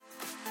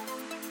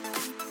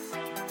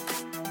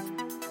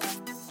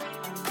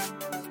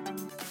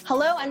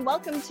Hello and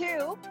welcome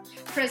to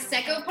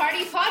Prosecco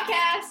Party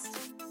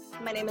Podcast.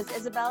 My name is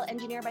Isabel,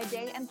 engineer by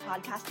day and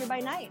podcaster by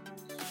night.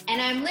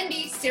 And I'm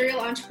Lindy,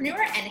 serial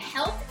entrepreneur and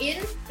health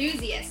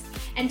enthusiast.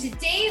 And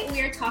today we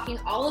are talking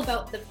all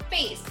about the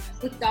face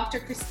with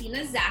Dr.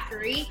 Christina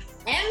Zachary,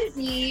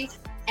 MD,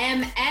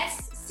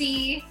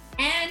 MSc,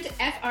 and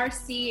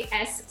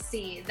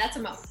FRCSC. That's a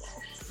mouthful.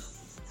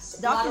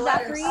 Dr.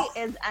 Zachary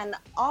is an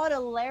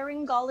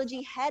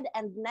otolaryngology head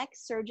and neck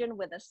surgeon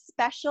with a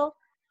special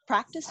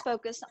practice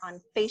focused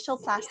on facial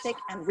plastic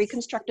and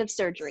reconstructive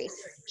surgery.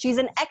 She's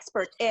an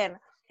expert in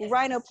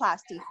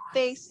rhinoplasty,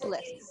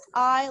 facelift,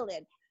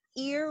 eyelid,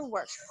 ear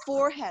work,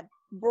 forehead,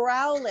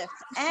 brow lift,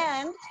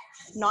 and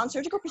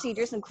non-surgical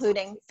procedures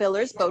including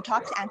fillers,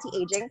 Botox,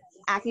 anti-aging,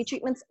 acne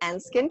treatments, and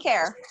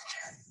skincare.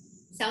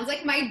 Sounds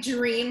like my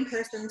dream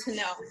person to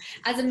know.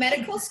 As a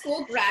medical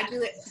school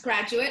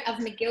graduate of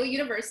McGill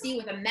University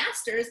with a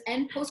master's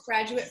and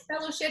postgraduate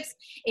fellowships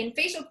in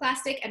facial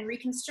plastic and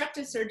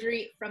reconstructive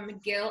surgery from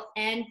McGill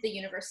and the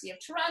University of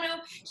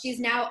Toronto, she's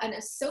now an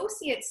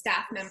associate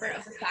staff member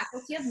of the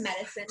Faculty of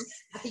Medicine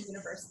at the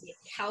University of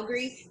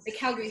Calgary, the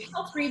Calgary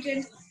Health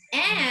Region,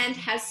 and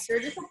has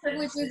surgical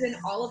privileges in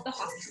all of the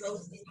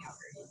hospitals in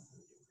Calgary.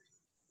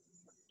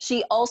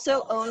 She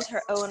also owns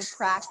her own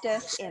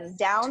practice in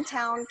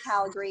downtown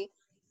Calgary,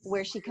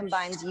 where she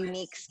combines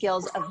unique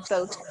skills of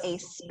both a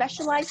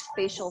specialized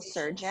facial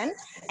surgeon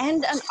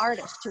and an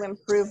artist to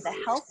improve the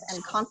health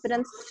and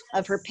confidence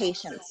of her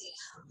patients.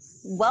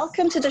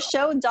 Welcome to the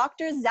show,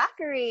 Dr.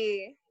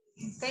 Zachary.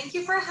 Thank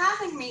you for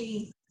having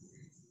me.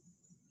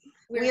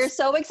 We are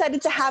so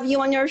excited to have you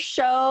on your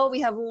show.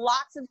 We have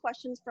lots of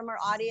questions from our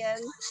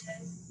audience.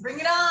 Bring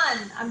it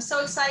on. I'm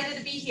so excited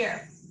to be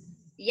here.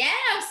 Yeah,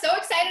 I'm so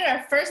excited.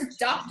 Our first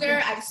doctor.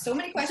 I have so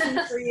many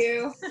questions for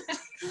you.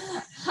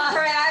 All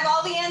right, I have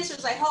all the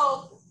answers, I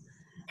hope.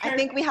 I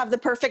think we have the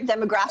perfect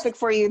demographic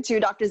for you too,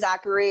 Dr.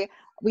 Zachary.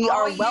 We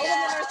are well in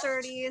our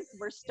 30s.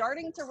 We're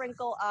starting to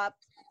wrinkle up.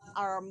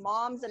 Our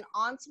moms and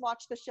aunts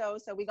watch the show,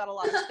 so we got a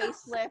lot of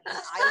facelift and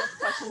eyelift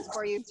questions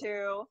for you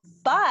too.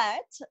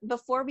 But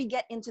before we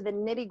get into the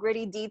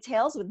nitty-gritty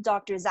details with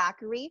Dr.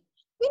 Zachary,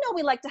 you know,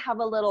 we like to have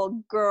a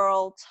little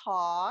girl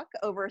talk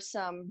over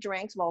some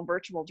drinks, well,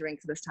 virtual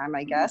drinks this time,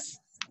 I guess.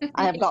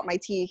 I have got my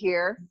tea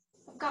here.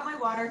 I've got my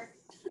water.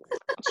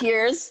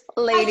 Cheers,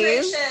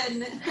 ladies.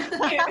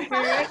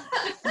 Hydration.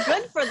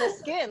 Good for the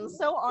skin,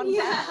 so on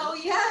Yeah, brand.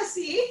 oh yeah,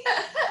 see?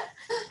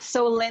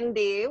 So,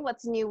 Lindy,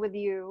 what's new with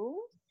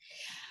you?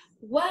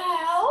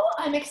 Well,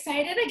 I'm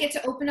excited. I get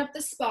to open up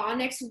the spa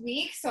next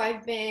week, so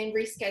I've been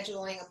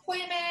rescheduling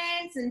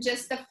appointments, and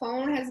just the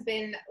phone has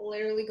been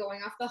literally going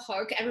off the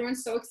hook.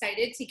 Everyone's so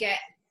excited to get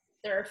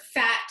their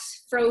fat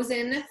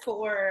frozen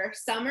for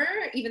summer,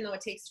 even though it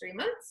takes 3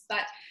 months.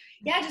 But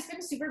yeah, just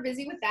been super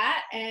busy with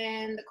that,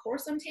 and the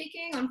course I'm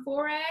taking on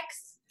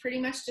Forex, pretty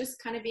much just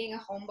kind of being a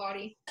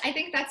homebody. I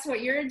think that's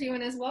what you're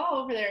doing as well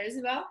over there,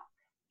 Isabel.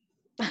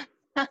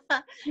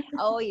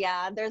 Oh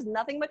yeah, there's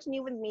nothing much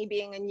new with me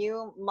being a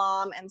new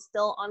mom and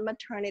still on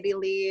maternity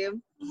leave,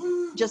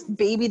 just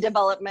baby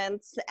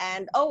developments.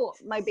 And oh,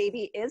 my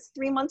baby is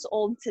 3 months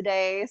old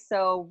today,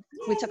 so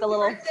we took a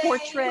little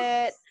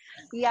portrait.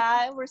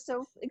 Yeah, we're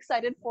so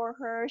excited for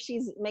her.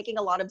 She's making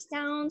a lot of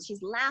sounds,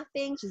 she's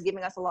laughing, she's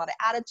giving us a lot of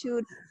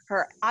attitude.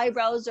 Her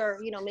eyebrows are,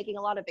 you know, making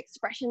a lot of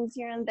expressions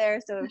here and there,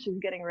 so she's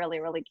getting really,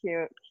 really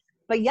cute.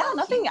 But yeah,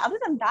 nothing other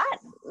than that,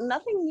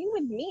 nothing new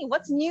with me.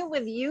 What's new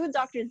with you,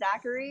 Dr.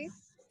 Zachary?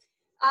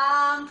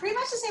 Pretty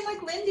much the same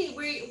like Lindy.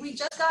 We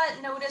just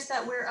got notice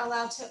that we're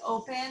allowed to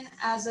open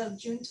as of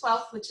June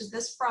 12th, which is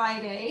this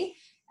Friday.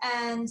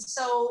 And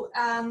so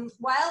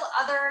while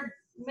I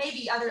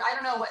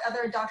don't know what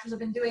other doctors have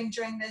been doing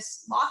during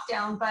this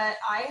lockdown, but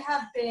I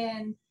have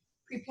been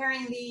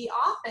preparing the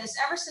office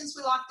ever since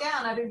we locked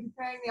down. I've been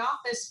preparing the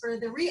office for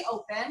the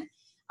reopen.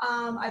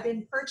 I've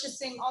been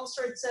purchasing all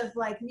sorts of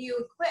like new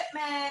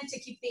equipment to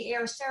keep the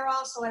air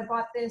sterile. So I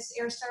bought this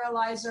air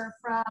sterilizer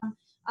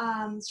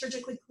from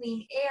Surgically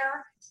Clean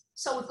Air.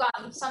 So we've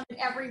got some in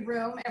every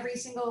room, every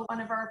single one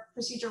of our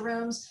procedure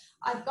rooms.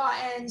 I've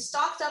gotten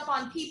stocked up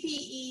on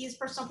PPEs,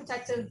 personal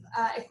protective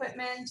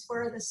equipment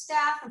for the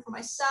staff and for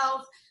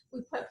myself.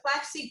 We put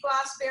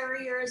plexiglass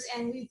barriers,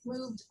 and we've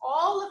moved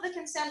all of the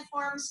consent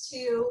forms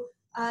to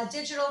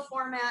digital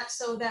format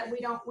so that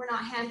we're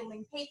not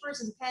handling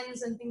papers and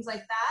pens and things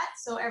like that.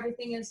 So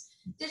everything is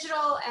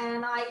digital.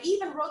 And I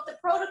even wrote the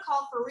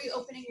protocol for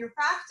reopening your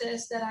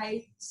practice that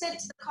I sent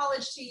to the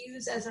college to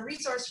use as a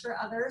resource for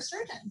other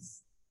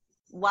surgeons.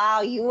 Wow,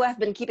 you have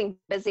been keeping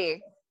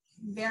busy.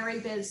 Very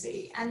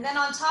busy. And then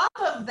on top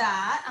of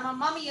that, I'm a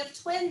mommy of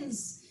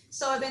twins.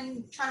 So I've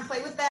been trying to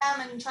play with them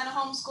and trying to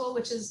homeschool,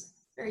 which is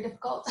very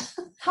difficult.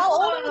 How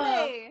old are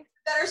they?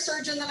 Better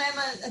surgeon than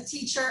I'm a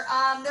teacher.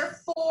 They're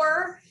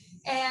 4,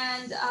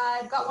 and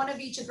I've got one of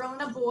each, a girl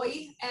and a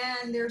boy,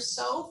 and they're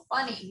so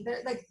funny.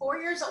 They're like 4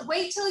 years old.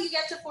 Wait till you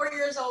get to 4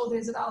 years old,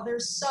 Isabel. They're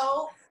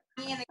so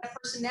funny, and they have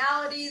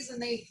personalities,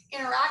 and they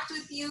interact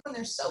with you, and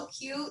they're so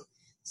cute.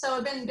 So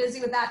I've been busy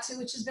with that too,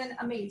 which has been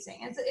amazing.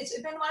 It's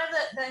been one of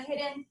the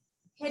hidden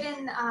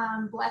hidden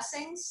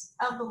blessings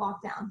of the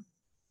lockdown.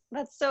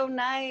 That's so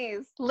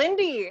nice.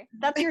 Lindy,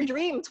 that's your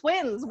dream.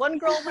 Twins, one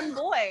girl, one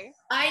boy.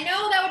 I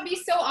know, that would be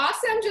so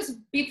awesome. Just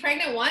be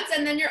pregnant once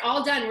and then you're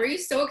all done. Were you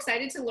so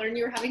excited to learn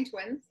you were having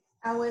twins?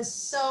 I was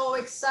so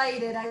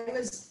excited. I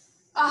was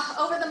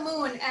over the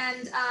moon.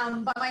 And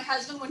but my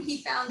husband, when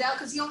he found out,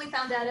 because he only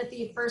found out at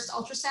the first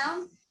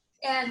ultrasound,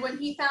 and when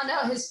he found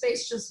out, his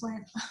face just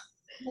went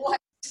white.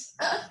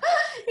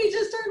 He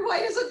just turned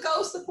white as a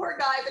ghost, the poor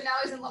guy. But now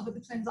he's in love with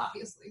the twins,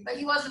 obviously. But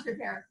he wasn't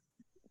prepared.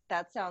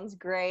 That sounds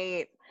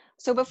great.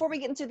 So before we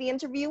get into the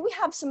interview, we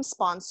have some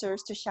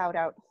sponsors to shout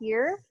out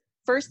here.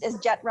 First is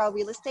JetRow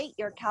Real Estate,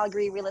 your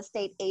Calgary real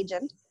estate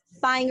agent.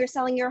 Buying or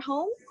selling your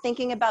home?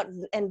 Thinking about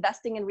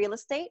investing in real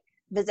estate?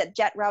 Visit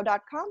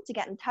jetrao.com to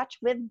get in touch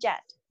with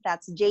Jet.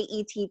 That's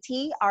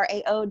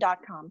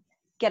JETTRAO.com.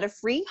 Get a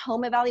free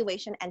home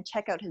evaluation and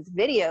check out his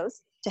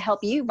videos to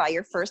help you buy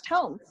your first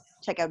home.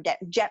 Check out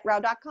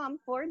jetrao.com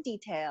for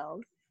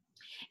details.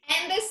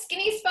 And the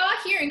Skinny Spa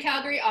here in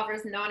Calgary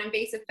offers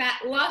non-invasive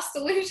fat loss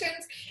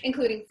solutions,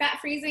 including fat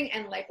freezing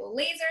and lipo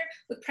laser,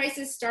 with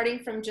prices starting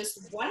from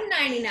just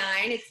 $199.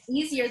 It's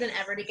easier than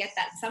ever to get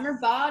that summer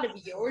bod of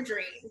your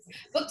dreams.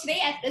 Book today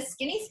at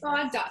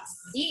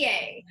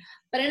theskinnyspa.ca.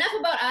 But enough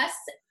about us.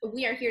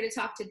 We are here to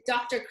talk to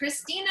Dr.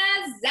 Christina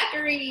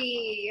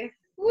Zachary.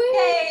 Woo!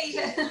 Yay!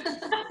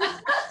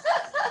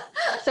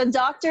 So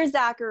Dr.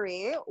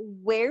 Zachary,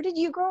 where did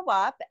you grow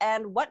up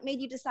and what made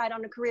you decide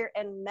on a career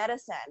in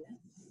medicine?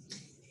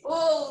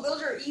 Oh,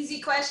 those are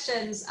easy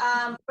questions.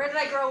 Where did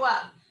I grow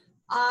up?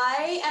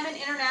 I am an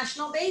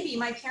international baby.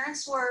 My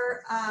parents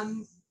were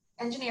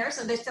engineers,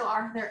 and they still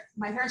are.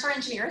 My parents are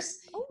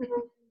engineers.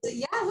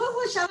 Yeah,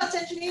 shout out to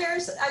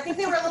engineers. I think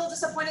they were a little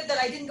disappointed that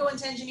I didn't go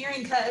into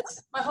engineering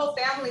because my whole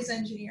family's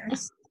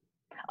engineers.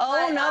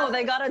 Oh no,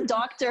 they got a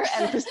doctor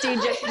and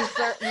prestigious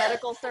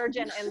medical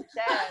surgeon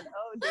instead.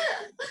 Oh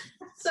dear.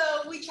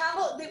 So we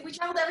traveled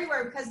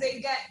everywhere because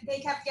they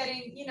kept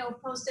getting,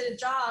 posted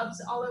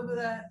jobs all over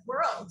the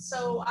world.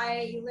 So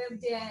I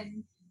lived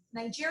in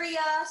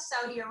Nigeria,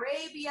 Saudi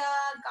Arabia,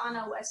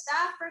 Ghana, West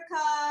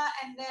Africa,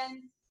 and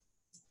then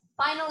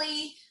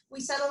finally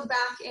we settled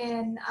back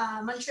in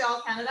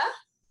Montreal, Canada.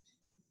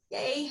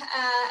 Yay.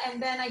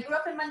 And then I grew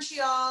up in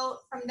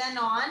Montreal from then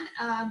on,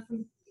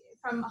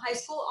 from high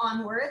school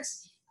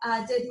onwards.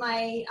 Did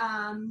my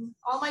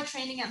all my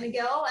training at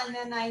McGill, and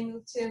then I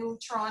moved to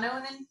Toronto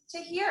and then to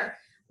here.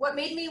 What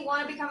made me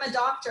want to become a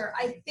doctor?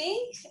 I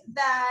think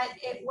that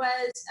it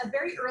was a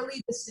very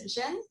early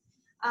decision.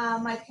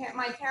 My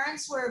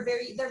parents were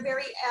very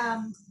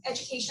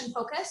education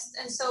focused,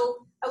 and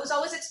so I was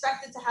always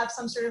expected to have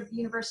some sort of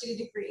university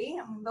degree.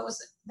 I mean, that was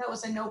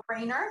a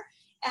no-brainer.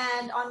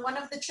 And on one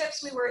of the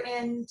trips, we were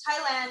in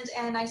Thailand,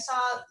 and I saw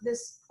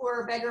this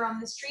poor beggar on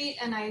the street,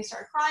 and I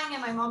started crying,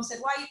 and my mom said,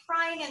 "Why are you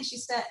crying?" And she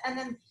said, and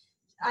then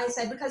I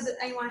said, "Because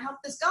I want to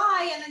help this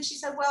guy." And then she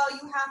said, "Well,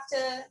 you have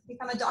to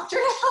become a doctor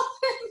to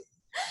help him."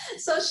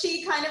 So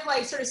she kind of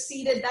sort of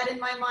seeded that in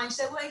my mind. She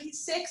said, "Well,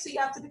 he's sick, so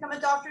you have to become a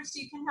doctor so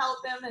you can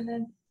help him." And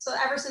then, so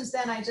ever since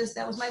then,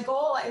 that was my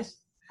goal. I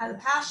had a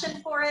passion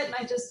for it, and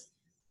I just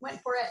went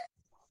for it.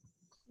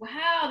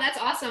 Wow, that's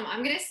awesome.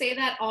 I'm going to say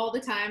that all the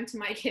time to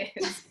my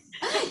kids.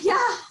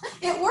 Yeah,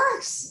 it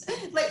works.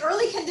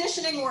 Early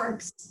conditioning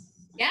works.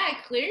 Yeah,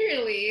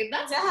 clearly.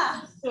 That's a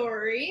cool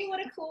story.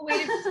 What a cool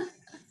way to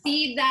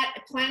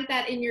plant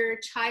that in your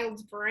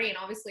child's brain.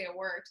 Obviously it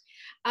worked.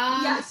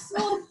 Yes.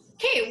 So,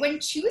 okay, when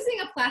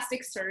choosing a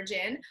plastic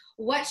surgeon,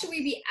 what should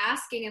we be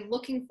asking and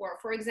looking for?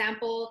 For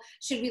example,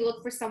 should we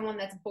look for someone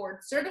that's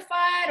board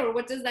certified, or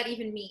what does that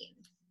even mean?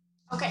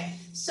 Okay,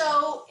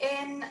 so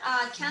in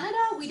Canada,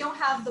 we don't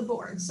have the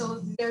board.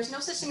 So there's no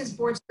such thing as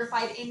board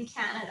certified in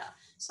Canada.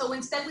 So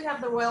instead, we have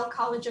the Royal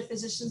College of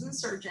Physicians and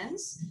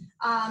Surgeons.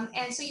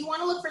 And so you want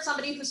to look for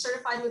somebody who's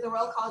certified with the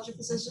Royal College of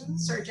Physicians and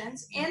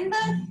Surgeons in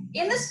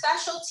the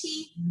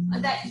specialty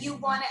that you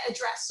want to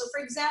address. So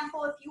for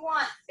example, if you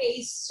want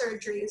face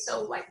surgery,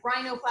 so like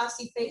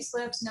rhinoplasty,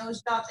 facelifts,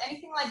 nose jobs,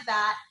 anything like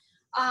that,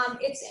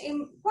 it's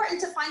important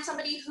to find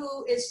somebody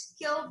who is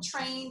skilled,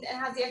 trained, and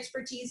has the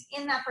expertise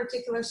in that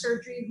particular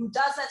surgery, who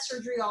does that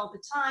surgery all the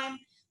time.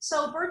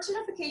 So board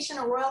certification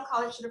or Royal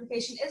College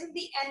certification isn't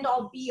the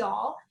end-all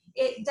be-all.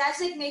 It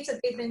designates that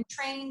they've been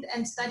trained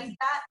and studied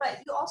that, but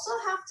you also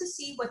have to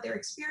see what their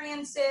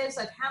experience is,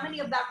 like how many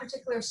of that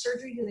particular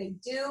surgery do they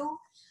do.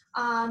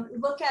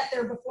 Look at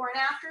their before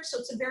and after. So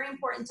it's very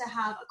important to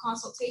have a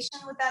consultation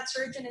with that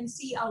surgeon and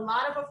see a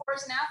lot of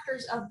befores and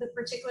afters of the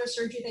particular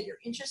surgery that you're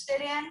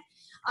interested in.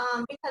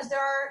 Because there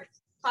are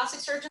plastic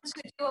surgeons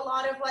who do a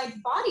lot of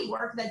body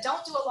work that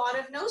don't do a lot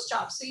of nose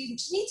jobs. So you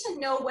just need to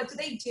know, what do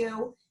they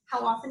do?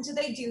 How often do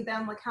they do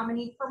them? How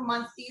many per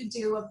month do you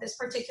do of this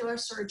particular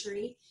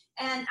surgery?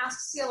 And ask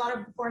to see a lot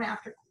of before and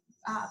after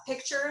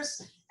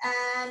pictures.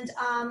 And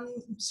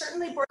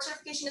certainly board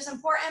certification is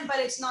important, but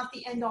it's not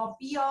the end all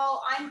be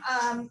all.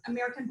 I'm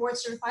American board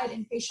certified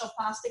in facial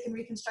plastic and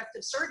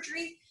reconstructive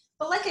surgery.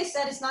 But like I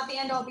said, it's not the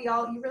end all be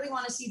all. You really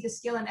want to see the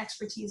skill and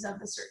expertise of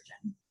the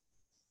surgeon.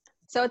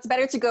 So it's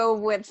better to go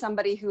with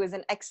somebody who is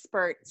an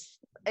expert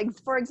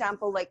for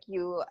example, like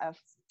you, a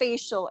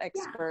facial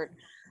expert.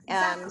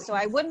 exactly. And so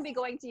I wouldn't be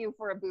going to you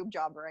for a boob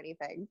job or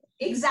anything.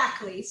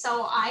 Exactly.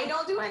 So I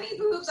don't do any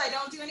boobs. I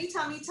don't do any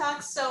tummy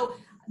tucks. So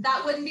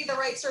that wouldn't be the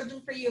right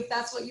surgeon for you if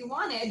that's what you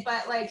wanted.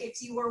 But like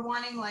if you were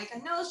wanting like a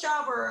nose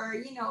job or,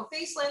 you know,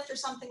 facelift or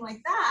something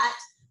like that,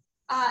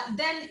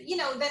 then, you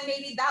know, then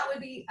maybe that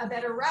would be a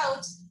better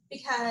route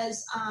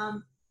because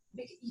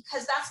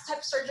that's the type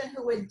of surgeon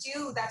who would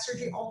do that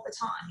surgery all the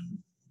time.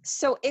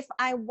 So if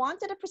I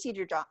wanted a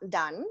procedure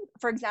done,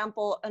 for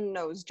example, a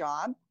nose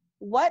job,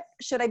 what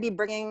should I be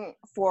bringing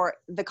for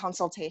the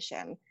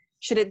consultation?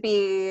 Should it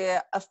be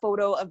a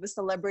photo of a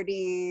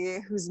celebrity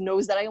whose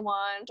nose that I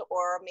want,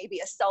 or maybe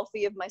a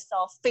selfie of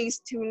myself face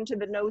tuned to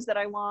the nose that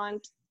I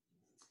want?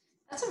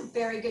 That's a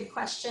very good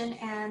question.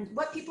 And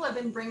what people have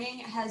been bringing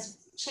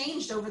has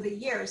changed over the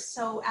years.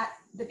 So at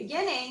the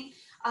beginning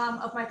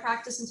of my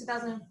practice in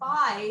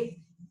 2005,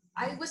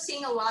 I was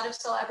seeing a lot of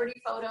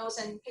celebrity photos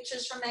and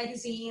pictures from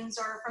magazines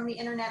or from the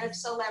internet of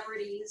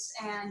celebrities,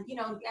 and, you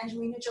know,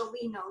 Angelina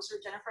Jolie knows or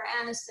Jennifer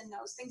Aniston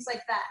knows, things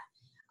like that.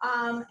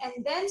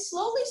 And then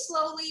slowly,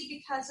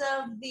 because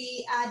of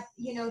the,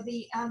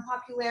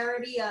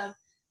 popularity of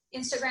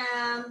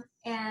Instagram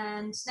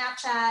and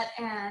Snapchat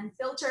and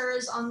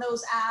filters on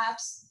those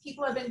apps,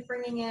 people have been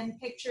bringing in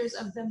pictures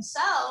of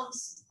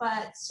themselves,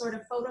 but sort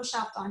of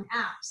photoshopped on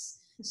apps.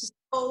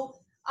 So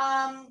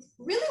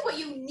really what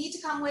you need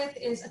to come with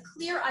is a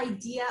clear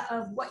idea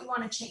of what you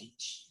want to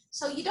change.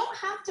 So you don't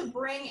have to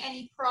bring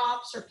any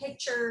props or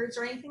pictures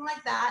or anything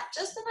like that,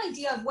 just an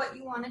idea of what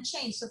you want to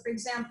change. So for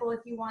example,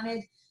 if you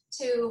wanted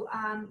to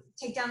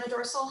take down the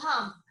dorsal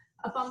hump,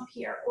 a bump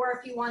here, or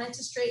if you wanted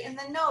to straighten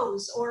the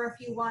nose, or if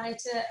you wanted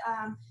to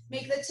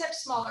make the tip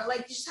smaller,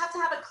 like you just have to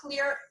have a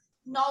clear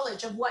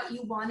knowledge of what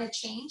you want to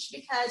change,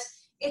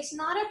 because it's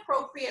not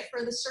appropriate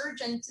for the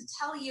surgeon to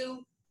tell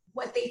you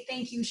what they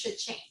think you should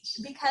change,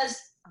 because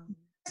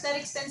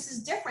aesthetic sense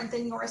is different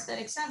than your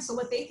aesthetic sense. So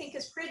what they think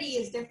is pretty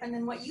is different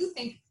than what you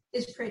think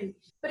is pretty.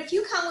 But if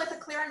you come with a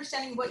clear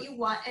understanding of what you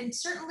want, and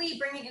certainly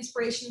bringing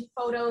inspiration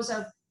photos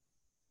of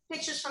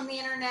pictures from the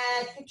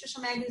internet, pictures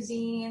from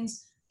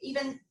magazines,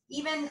 even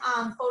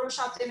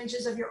photoshopped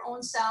images of your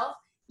own self,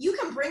 you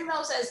can bring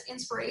those as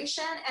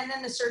inspiration, and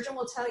then the surgeon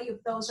will tell you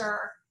if those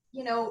are,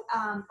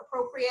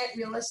 appropriate,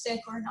 realistic,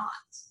 or not.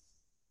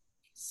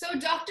 So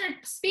doctor,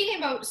 speaking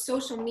about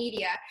social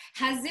media,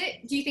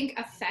 do you think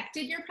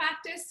affected your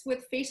practice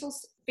with facial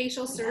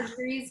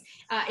surgeries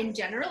in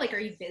general? Like, are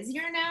you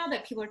busier now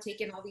that people are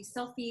taking all these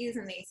selfies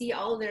and they see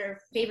all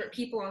their favorite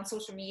people on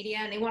social media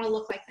and they want to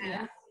look like them?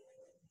 Yeah.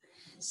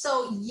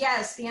 So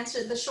yes,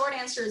 the short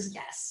answer is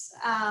yes.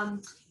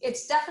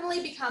 It's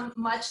definitely become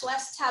much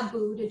less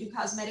taboo to do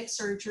cosmetic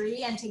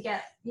surgery and to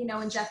get,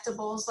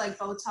 injectables like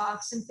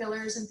Botox and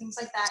fillers and things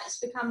like that. It's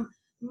become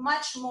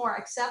much more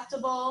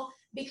acceptable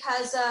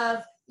because of,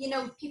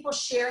 people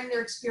sharing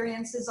their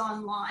experiences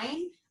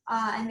online,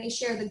 and they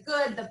share the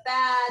good, the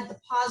bad, the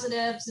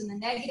positives and the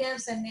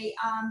negatives. And they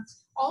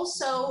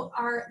also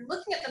are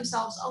looking at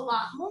themselves a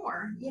lot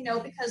more,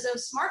 because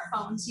of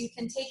smartphones. You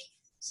can take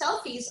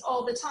selfies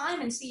all the time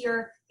and see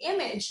your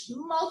image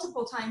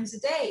multiple times a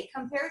day,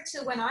 compared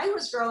to when I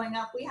was growing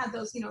up. We had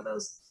those,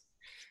 those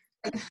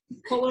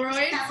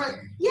Polaroid cameras,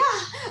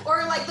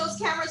 or like those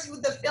cameras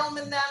with the film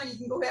in them, and you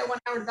can go at 1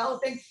 hour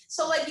developing.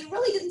 So like you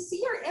really didn't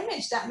see your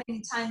image that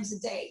many times a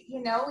day.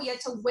 You had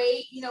to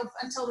wait,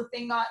 until the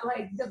thing got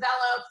like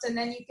developed, and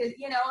then you could,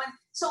 and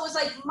so it was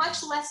like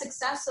much less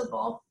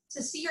accessible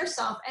to see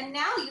yourself. And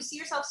now you see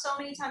yourself so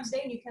many times a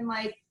day, and you can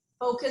like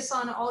focus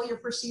on all your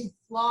perceived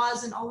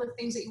flaws and all the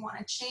things that you want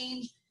to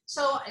change.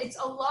 So it's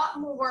a lot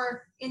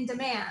more in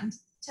demand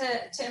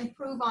to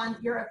improve on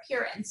your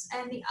appearance.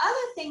 And the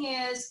other thing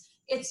is,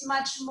 it's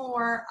much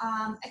more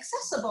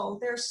accessible.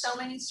 There's so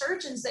many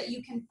surgeons that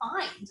you can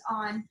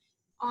find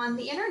on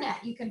the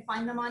internet. You can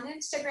find them on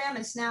Instagram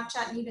and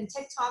Snapchat and even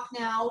TikTok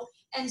now.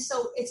 And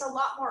so it's a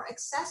lot more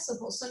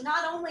accessible. So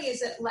not only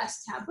is it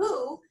less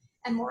taboo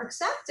and more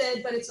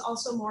accepted, but it's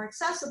also more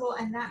accessible,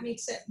 and that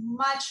makes it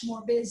much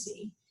more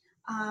busy.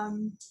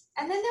 And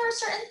then there are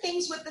certain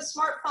things with the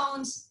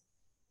smartphones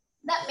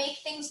that make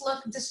things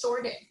look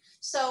distorted.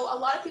 So a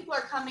lot of people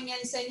are coming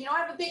in saying, I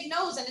have a big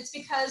nose, and it's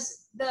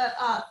because the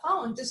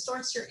phone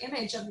distorts your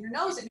image of your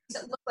nose. It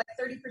makes it look like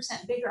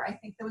 30% bigger. I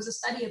think there was a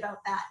study about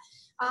that.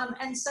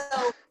 And so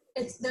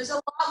there's a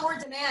lot more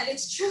demand.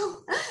 It's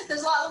true.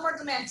 There's a lot more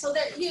demand. So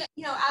that,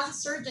 as a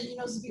surgeon, your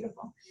nose is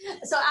beautiful.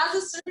 So as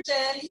a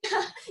surgeon,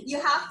 you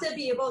have to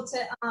be able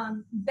to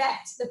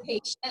vet the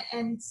patient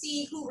and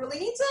see who really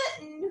needs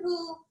it and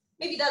who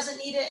maybe doesn't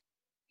need it.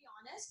 Be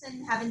honest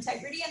and have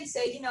integrity and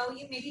say,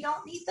 you maybe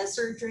don't need the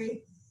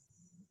surgery.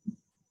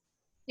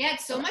 Yeah,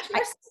 it's so much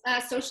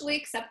more socially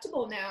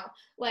acceptable now.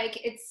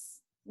 Like, it's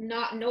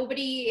not,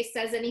 nobody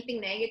says anything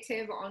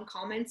negative on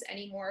comments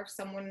anymore if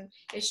someone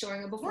is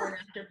showing a before and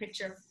after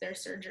picture of their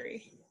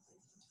surgery.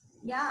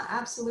 Yeah,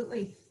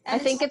 absolutely. And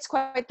I think it's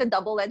quite the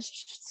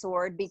double-edged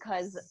sword,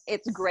 because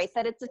it's great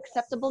that it's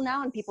acceptable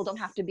now and people don't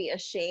have to be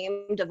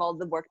ashamed of all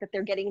the work that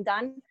they're getting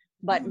done.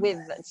 But with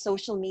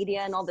social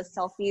media and all the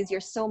selfies, you're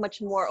so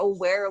much more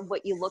aware of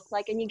what you look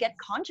like, and you get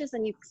conscious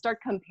and you start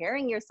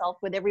comparing yourself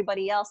with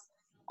everybody else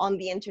on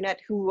the internet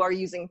who are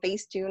using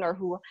Facetune or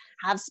who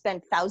have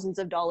spent thousands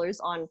of dollars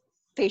on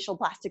facial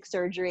plastic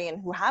surgery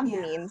and who have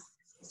the means.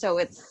 So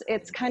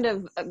it's kind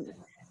of,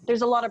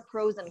 there's a lot of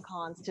pros and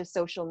cons to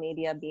social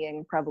media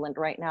being prevalent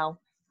right now.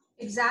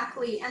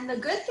 Exactly. And the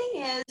good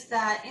thing is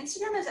that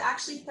Instagram has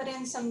actually put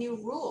in some new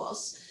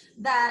rules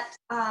that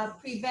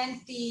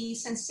prevent the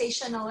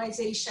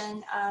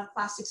sensationalization of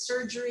plastic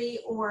surgery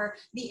or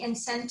the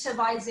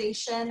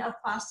incentivization of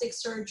plastic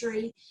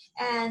surgery.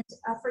 And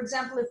for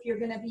example, if you're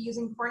going to be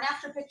using before and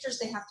after pictures,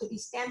 they have to be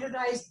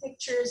standardized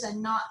pictures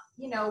and not,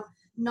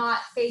 not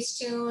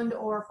Facetuned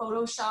or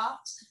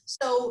Photoshopped.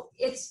 So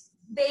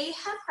they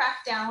have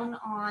cracked down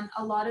on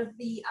a lot of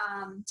the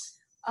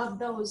of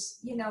those,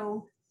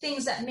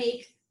 things that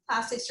make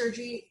plastic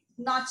surgery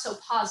not so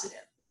positive.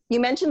 You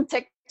mentioned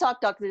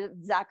TikTok, Dr.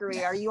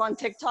 Zachary. Are you on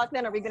TikTok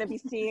then? Are we going to be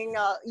seeing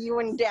you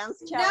in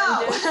dance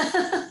challenges?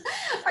 No.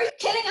 Are you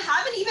kidding? I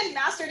haven't even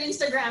mastered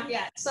Instagram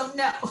yet. So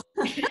no,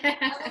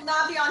 I will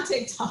not be on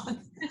TikTok.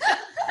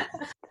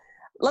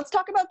 Let's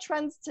talk about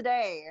trends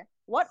today.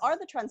 What are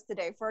the trends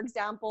today? For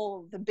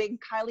example, the big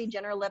Kylie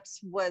Jenner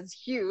lips was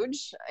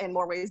huge in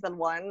more ways than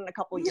one a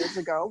couple years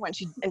ago when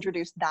she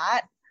introduced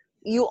that.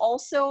 You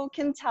also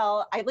can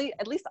tell, at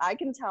least I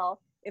can tell,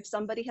 if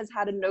somebody has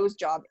had a nose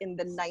job in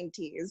the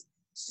 90s.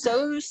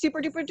 So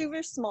super duper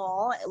duper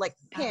small, like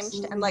pinched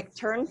Absolutely. And like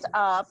turned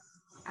up.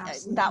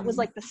 Absolutely. That was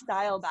like the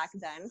style back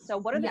then. So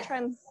what are the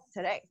trends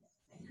today?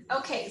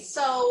 Okay,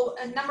 so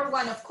number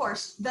one, of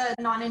course, the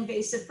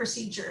non-invasive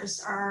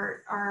procedures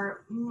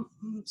are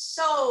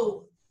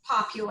so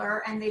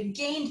popular, and they've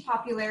gained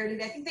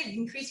popularity. I think they've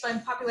increased in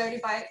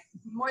popularity by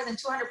more than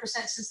 200%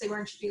 since they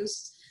were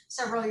introduced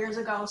several years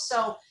ago.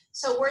 So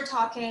we're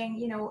talking,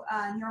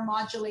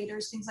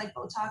 neuromodulators, things like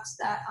Botox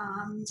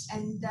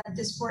and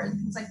Dysport and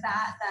things like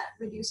that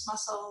reduce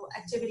muscle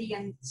activity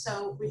and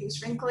so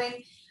reduce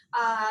wrinkling.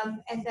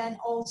 And then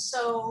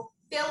also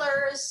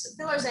fillers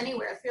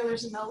anywhere,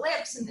 fillers in the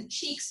lips and the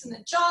cheeks and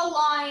the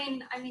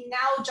jawline. I mean,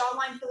 now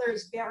jawline filler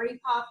is very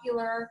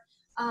popular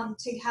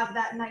to have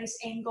that nice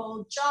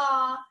angled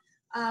jaw.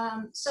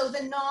 So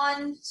the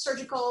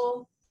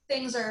non-surgical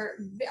things are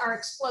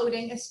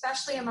exploding,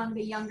 especially among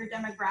the younger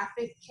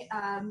demographic,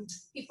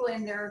 people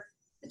in their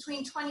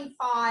between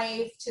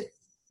 25 to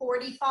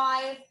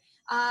 45.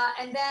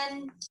 And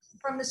then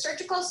from the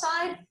surgical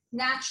side,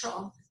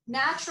 natural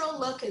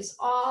look is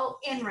all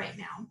in right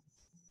now.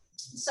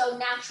 So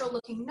natural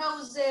looking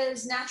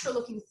noses, natural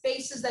looking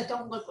faces that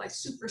don't look like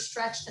super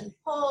stretched and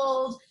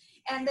pulled.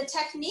 And the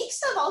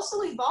techniques have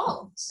also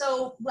evolved.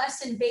 So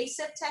less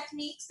invasive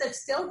techniques that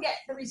still get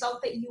the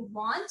result that you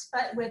want,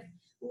 but with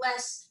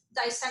less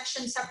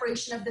dissection,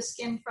 separation of the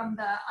skin from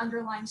the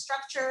underlying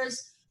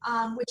structures,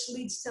 which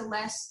leads to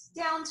less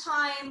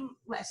downtime,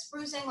 less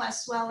bruising,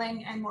 less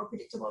swelling, and more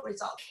predictable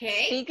results.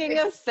 Okay. Speaking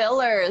of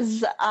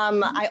fillers,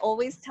 I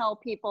always tell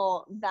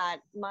people that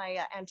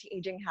my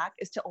anti-aging hack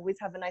is to always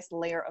have a nice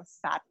layer of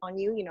fat on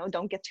you.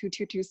 Don't get too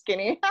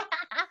skinny.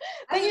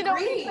 Then you don't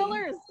need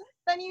fillers.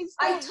 Then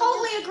I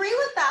totally agree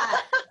with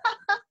that.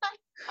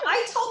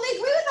 I totally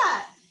agree with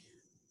that.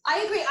 I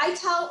agree. I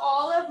tell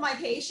all of my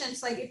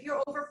patients, like, if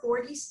you're over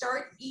 40,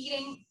 start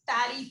eating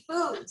fatty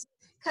foods,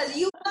 because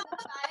you want the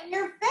fat in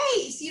your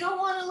face. You don't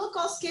want to look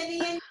all skinny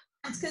and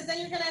because then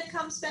you're going to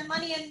come spend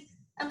money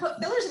and put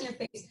fillers in your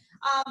face.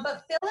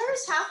 But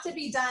fillers have to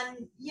be done,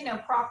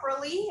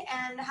 properly,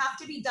 and have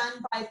to be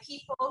done by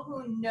people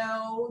who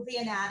know the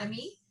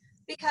anatomy,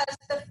 because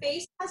the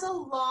face has a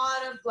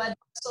lot of blood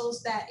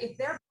vessels that if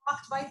they're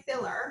blocked by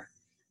filler,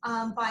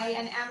 by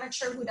an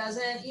amateur who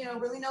doesn't,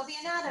 really know the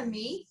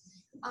anatomy,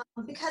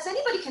 because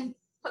anybody can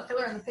put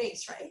filler in the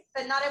face, right?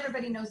 But not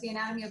everybody knows the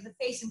anatomy of the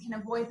face and can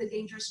avoid the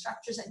dangerous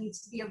structures that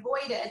needs to be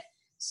avoided.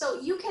 So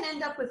you can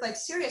end up with like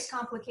serious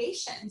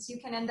complications.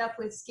 You can end up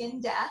with skin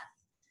death.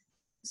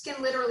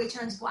 Skin literally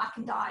turns black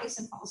and dies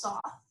and falls off.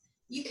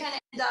 You can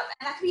end up,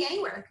 and that could be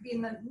anywhere. It could be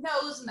in the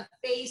nose, in the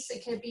face.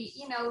 It could be,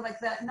 like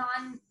the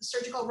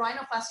non-surgical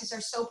rhinoplasties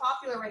are so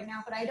popular right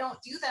now, but I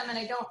don't do them, and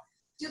I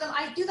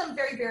do them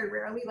very, very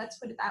rarely, let's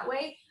put it that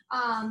way,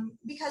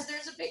 because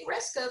there's a big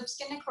risk of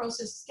skin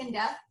necrosis, skin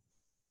death,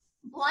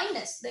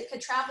 blindness that could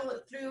travel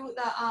through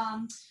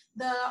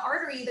the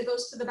artery that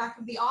goes to the back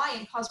of the eye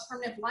and cause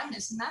permanent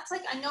blindness. And that's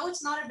like, I know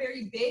it's not a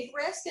very big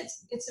risk.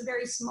 It's a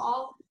very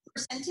small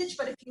percentage,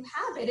 but if you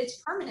have it,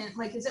 it's permanent.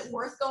 Like, is it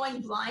worth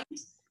going blind,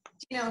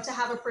 to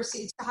have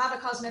a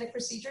cosmetic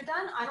procedure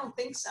done? I don't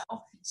think so.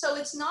 So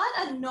it's not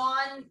a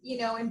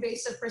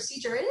invasive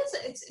procedure.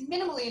 It's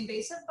minimally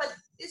invasive, but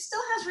it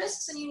still has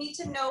risks, and you need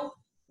to know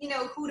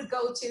who to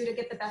go to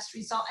get the best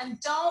result. And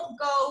don't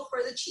go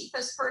for the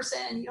cheapest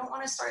person. You don't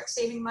want to start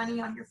saving money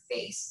on your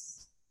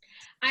face.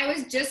 I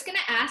was just going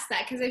to ask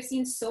that because I've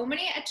seen so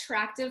many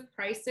attractive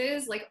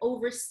prices like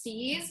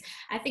overseas.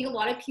 I think a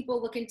lot of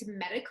people look into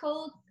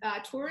medical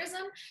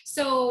tourism.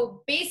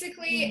 So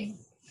basically,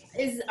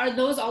 Are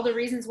those all the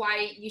reasons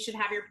why you should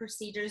have your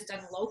procedures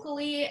done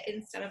locally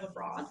instead of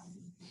abroad?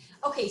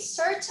 Okay,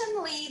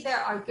 certainly there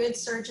are good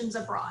surgeons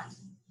abroad,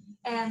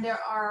 and there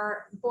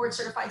are board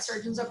certified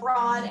surgeons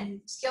abroad and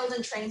skilled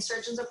and trained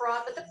surgeons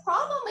abroad. But the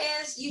problem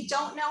is you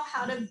don't know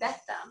how to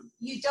vet them.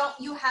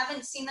 You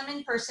haven't seen them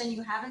in person.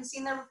 You haven't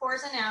seen their befores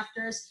and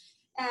afters,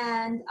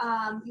 and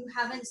you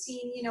haven't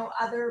seen,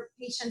 other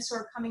patients who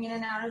are coming in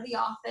and out of the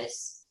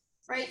office,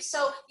 right?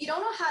 So you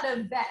don't know how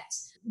to vet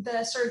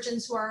the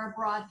surgeons who are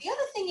abroad. The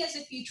other thing is,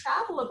 if you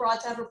travel abroad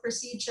to have a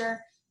procedure,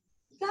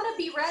 you got to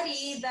be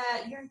ready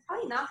that you're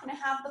probably not going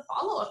to have the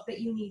follow-up that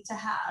you need to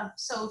have.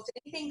 So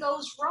if anything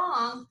goes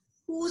wrong,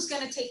 who's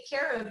going to take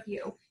care of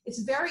you?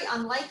 It's very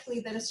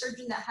unlikely that a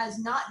surgeon that has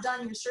not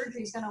done your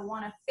surgery is going to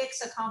want to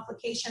fix a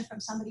complication from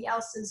somebody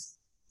else's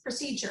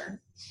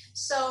procedure.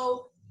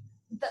 So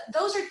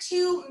those are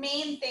two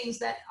main things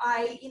that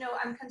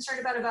I'm concerned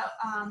about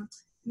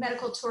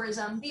medical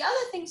tourism. The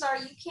other things are,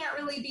 you can't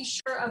really be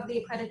sure of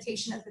the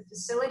accreditation of the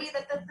facility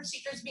that the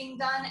procedure is being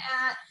done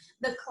at,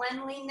 the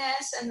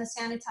cleanliness and the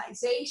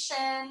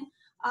sanitization.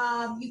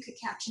 You could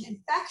catch an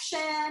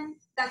infection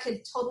that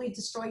could totally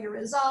destroy your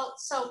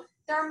results. So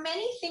there are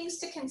many things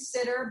to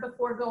consider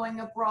before going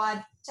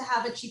abroad to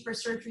have a cheaper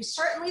surgery.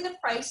 Certainly the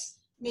price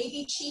may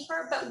be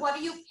cheaper, but what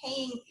are you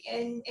paying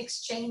in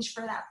exchange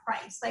for that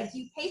price? Like,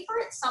 you pay for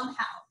it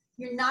somehow.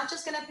 You're not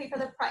just going to pay for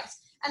the price.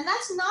 And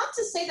that's not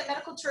to say that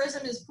medical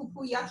tourism is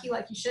poo-poo yucky,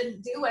 like you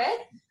shouldn't do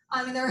it.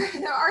 I mean, there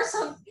are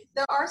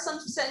some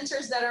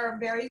centers that are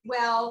very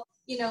well,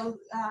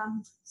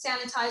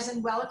 sanitized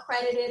and well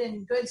accredited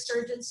and good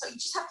surgeons. So you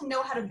just have to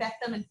know how to vet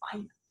them and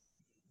find them.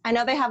 I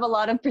know they have a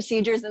lot of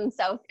procedures in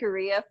South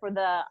Korea for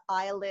the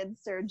eyelid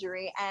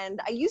surgery,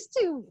 and I used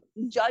to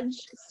judge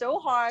so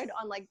hard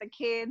on like the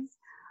kids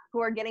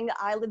who are getting the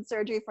eyelid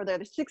surgery for their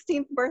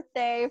 16th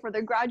birthday, for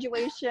their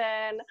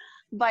graduation.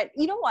 But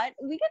you know what?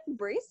 We get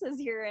braces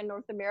here in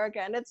North America,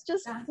 and it's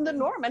just the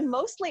norm, and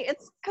mostly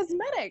it's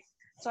cosmetic.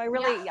 So I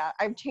really,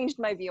 I've changed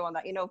my view on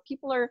that.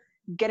 People are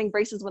getting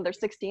braces when they're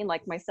 16,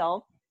 like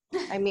myself.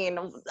 I mean,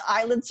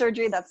 eyelid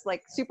surgery, that's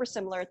like super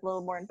similar. It's a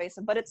little more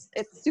invasive, but it's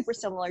super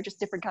similar,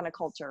 just different kind of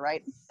culture,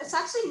 right? It's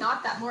actually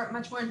not that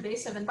much more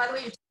invasive. And by the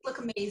way, you look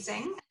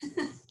amazing.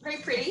 Very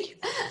pretty.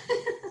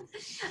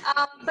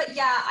 But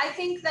yeah, I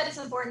think that it's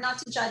important not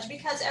to judge,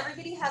 because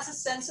everybody has a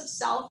sense of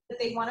self that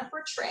they want to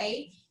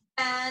portray.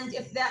 And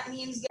if that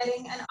means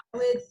getting an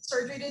eyelid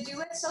surgery to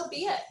do it, so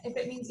be it. If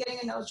it means getting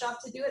a nose job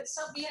to do it,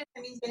 so be it.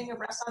 If it means getting a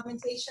breast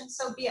augmentation,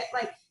 so be it.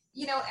 Like,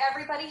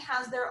 everybody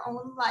has their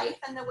own life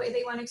and the way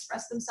they want to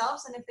express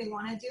themselves. And if they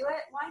want to do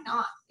it, why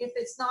not? If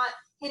it's not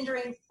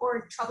hindering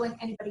or troubling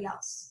anybody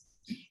else.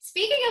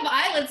 Speaking of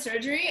eyelid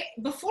surgery,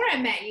 before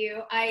I met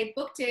you, I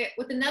booked it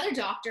with another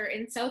doctor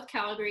in South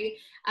Calgary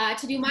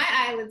to do my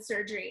eyelid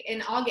surgery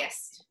in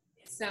August.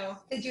 So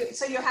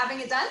you're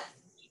having it done?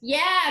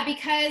 Yeah,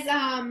 because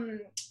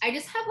I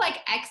just have like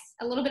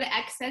a little bit of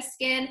excess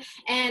skin,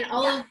 and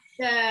all of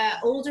the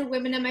older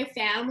women in my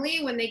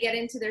family, when they get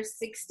into their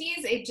 60s,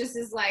 it just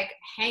is like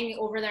hanging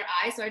over their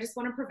eyes. So I just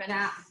want to prevent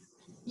that.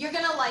 You're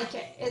gonna like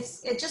it.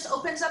 It just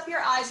opens up your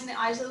eyes, and the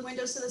eyes are the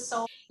windows to the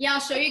soul. Yeah, I'll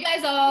show you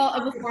guys all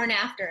a before and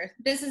after.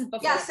 This is before.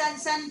 Yeah,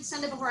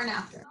 send a before and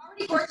after.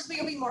 Already gorgeous, but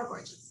you'll be more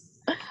gorgeous.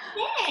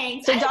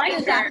 Thanks. So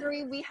Dr.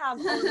 Zachary, we have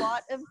a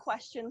lot of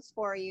questions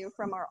for you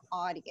from our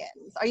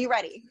audience. Are you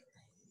ready?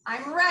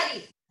 I'm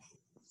ready.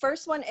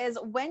 First one is,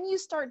 when you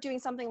start doing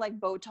something like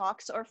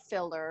Botox or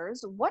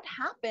fillers, what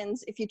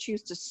happens if you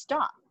choose to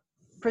stop?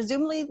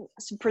 Presumably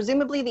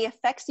the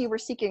effects you were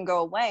seeking go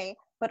away,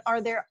 but are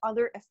there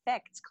other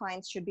effects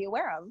clients should be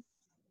aware of?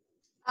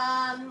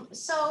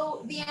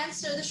 So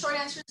the short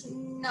answer is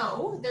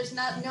no. There's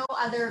no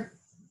other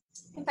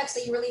effects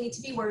that you really need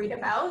to be worried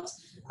about.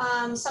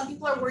 Some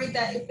people are worried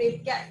that if they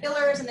get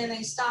fillers and then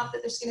they stop,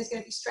 that their skin is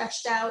going to be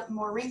stretched out and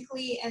more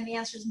wrinkly, and the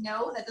answer is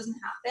no, that doesn't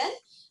happen.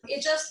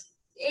 It just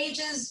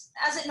ages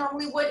as it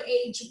normally would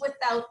age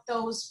without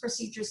those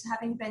procedures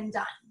having been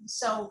done.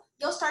 So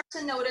you'll start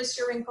to notice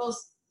your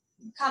wrinkles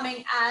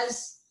coming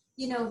as,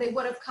 they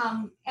would have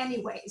come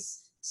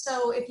anyways.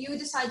 So if you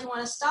decide you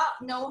want to stop,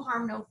 no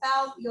harm, no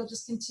foul. You'll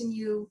just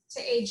continue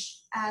to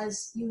age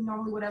as you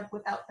normally would have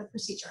without the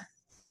procedure.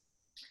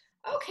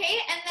 Okay,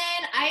 and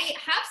then I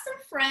have some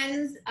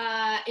friends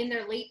in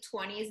their late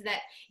 20s that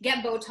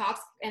get Botox,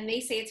 and they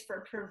say it's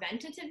for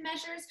preventative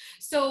measures.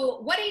 So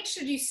what age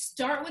should you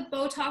start with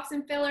Botox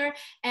and filler?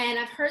 And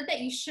I've heard that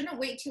you shouldn't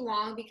wait too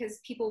long because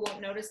people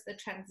won't notice the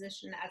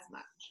transition as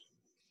much.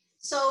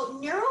 So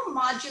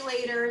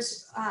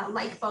neuromodulators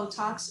like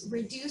Botox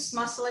reduce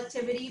muscle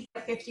activity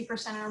by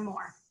 50% or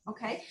more,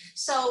 okay?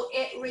 So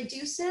it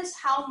reduces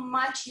how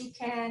much you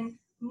can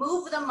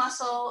move the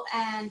muscle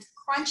and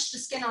crunch the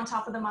skin on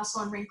top of the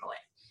muscle and wrinkle it.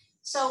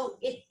 So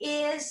it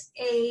is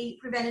a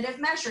preventative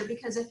measure,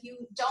 because if you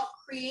don't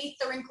create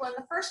the wrinkle in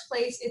the first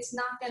place, it's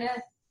not going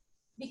to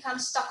become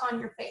stuck on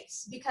your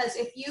face. Because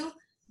if you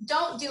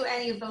don't do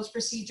any of those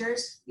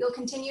procedures, you'll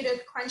continue to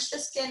crunch the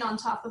skin on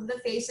top of the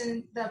face,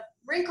 and the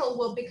wrinkle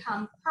will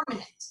become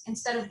permanent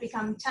instead of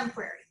become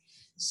temporary.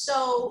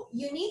 So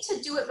you need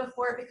to do it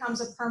before it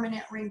becomes a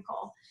permanent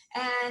wrinkle.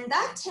 And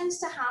that tends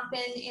to happen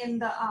in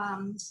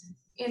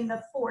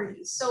the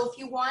 40s. So if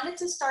you wanted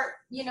to start,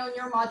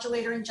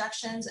 neuromodulator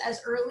injections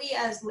as early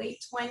as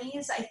late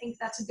 20s, I think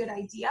that's a good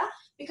idea,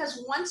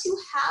 because once you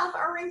have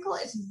a wrinkle,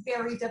 it's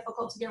very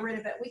difficult to get rid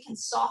of it. We can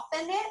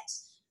soften it,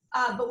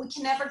 but we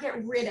can never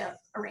get rid of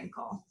a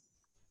wrinkle.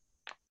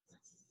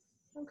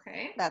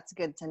 Okay. That's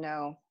good to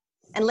know.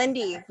 And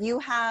Lindy, you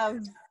have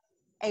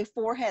a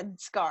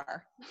forehead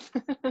scar.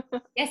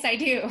 Yes, I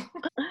do.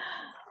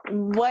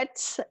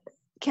 What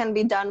can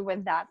be done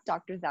with that,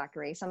 Dr.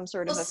 Zachary? Some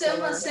sort of a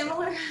filler?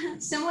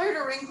 Similar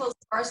to wrinkles,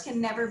 scars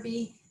can never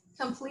be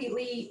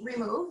completely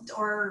removed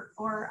or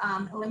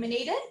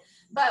eliminated,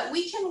 but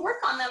we can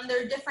work on them.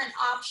 There are different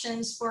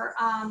options for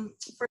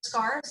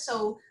scars.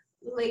 So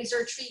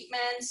laser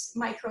treatments,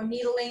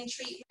 microneedling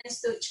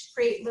treatments, which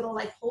create little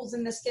like holes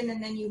in the skin,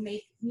 and then you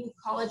make new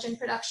collagen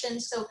production.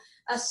 So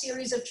a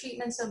series of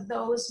treatments of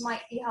those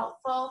might be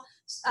helpful.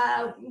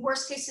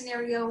 Worst case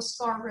scenario,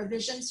 scar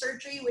revision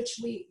surgery, which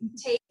we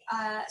take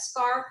a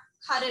scar,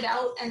 cut it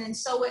out, and then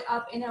sew it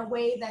up in a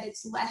way that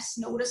it's less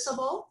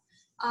noticeable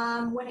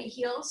when it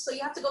heals. So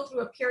you have to go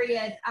through a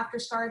period after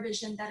scar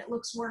revision that it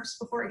looks worse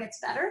before it gets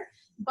better.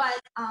 But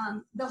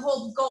the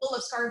whole goal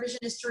of scar revision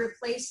is to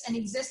replace an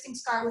existing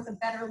scar with a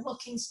better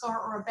looking scar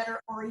or a better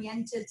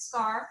oriented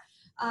scar.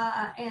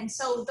 And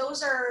so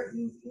those are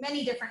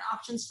many different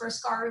options for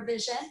scar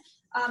revision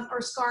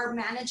or scar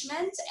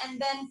management. And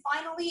then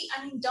finally,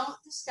 don't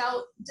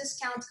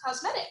discount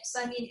cosmetics.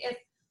 If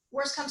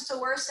worse comes to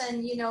worse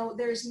and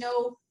there's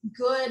no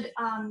good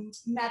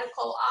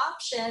medical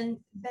option,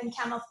 then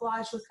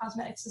camouflage with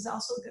cosmetics is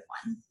also a good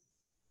one.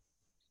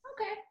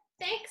 Okay.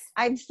 Thanks.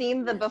 I've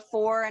seen the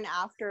before and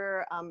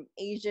after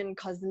Asian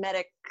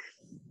cosmetic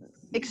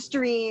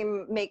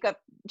extreme makeup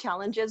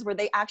challenges where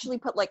they actually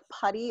put like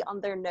putty on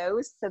their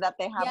nose so that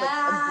they have like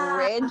a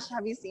bridge.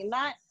 Have you seen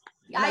that?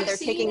 And then they're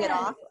taking it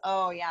off.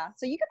 Oh yeah.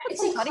 So you could put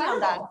some putty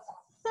on that.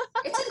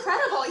 It's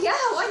incredible. Yeah,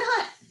 why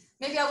not?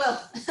 Maybe I will.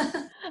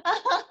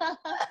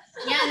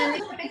 Yeah, and then they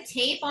put the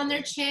tape on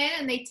their chin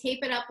and they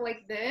tape it up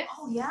like this.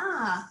 Oh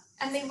yeah.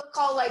 And they look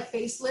all like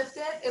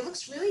facelifted. It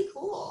looks really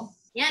cool.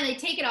 Yeah, and they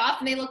take it off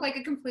and they look like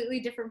a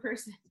completely different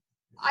person.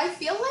 I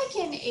feel like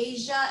in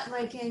Asia,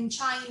 like in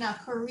China,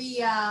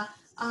 Korea,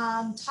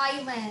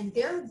 Thailand,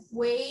 they're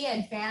way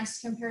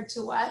advanced compared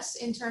to us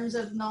in terms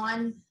of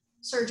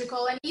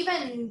non-surgical and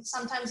even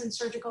sometimes in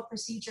surgical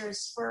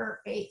procedures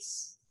for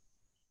face.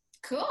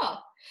 Cool.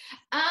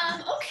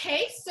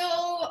 Okay,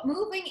 so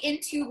moving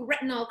into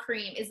retinol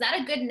cream. Is that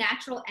a good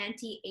natural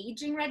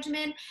anti-aging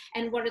regimen?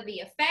 And what are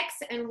the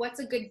effects? And what's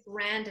a good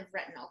brand of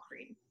retinol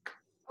cream?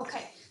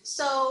 Okay,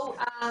 so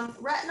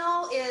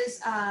retinol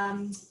is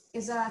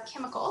a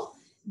chemical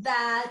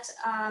that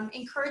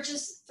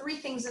encourages three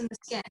things in the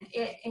skin.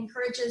 It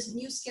encourages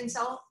new skin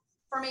cell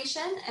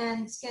formation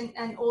and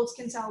old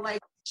skin cell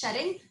like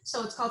shedding.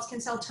 So it's called skin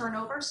cell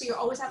turnover. So you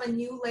always have a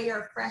new layer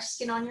of fresh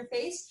skin on your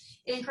face.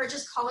 It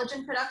encourages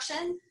collagen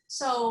production,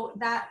 so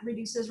that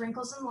reduces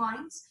wrinkles and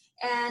lines.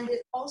 And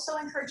it also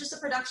encourages the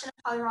production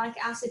of hyaluronic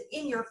acid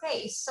in your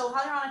face. So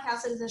hyaluronic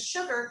acid is a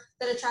sugar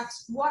that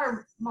attracts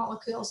water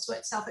molecules to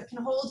itself. It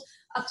can hold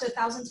up to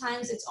 1,000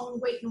 times its own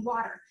weight in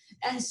water.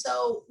 And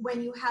so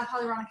when you have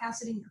hyaluronic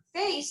acid in your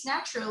face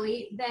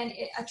naturally, then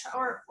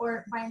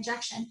or by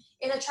injection,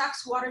 it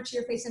attracts water to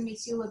your face and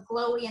makes you look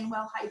glowy and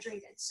well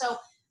hydrated. So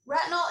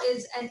retinol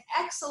is an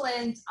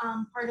excellent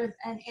part of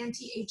an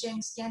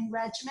anti-aging skin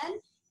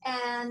regimen.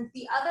 And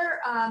the other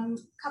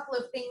couple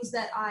of things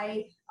that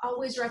I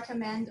always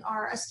recommend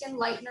are a skin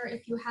lightener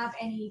if you have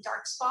any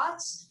dark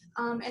spots.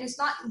 And it's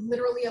not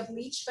literally a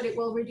bleach, but it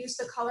will reduce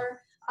the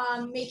color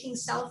making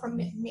cell from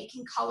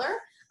making color.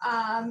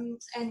 And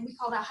we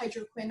call that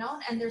hydroquinone.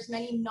 And there's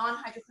many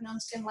non-hydroquinone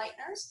skin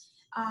lighteners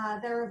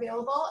that are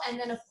available. And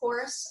then of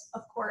course,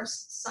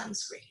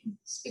 sunscreen,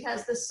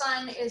 because the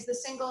sun is the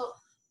single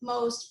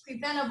most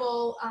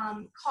preventable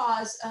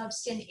cause of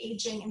skin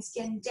aging and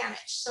skin damage.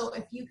 So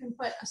if you can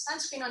put a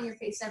sunscreen on your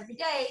face every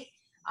day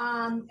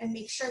and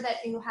make sure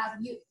that you have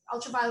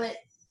ultraviolet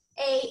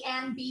A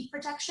and B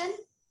protection,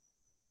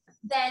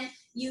 then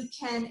you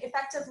can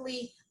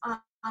effectively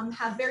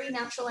have very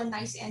natural and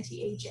nice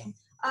anti-aging.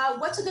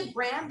 What's a good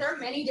brand? There are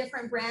many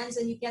different brands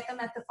and you get them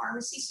at the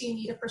pharmacy, so you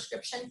need a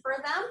prescription for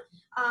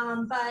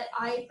them. But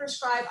I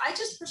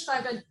just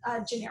prescribe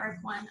a generic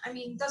one.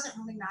 It doesn't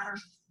really matter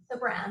the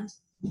brand.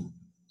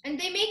 And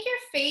they make your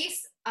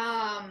face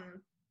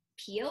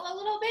peel a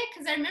little bit?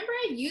 Because I remember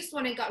I used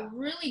one and got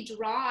really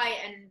dry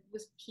and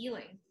was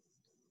peeling.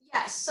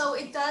 Yes, so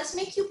it does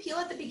make you peel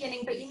at the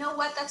beginning, but you know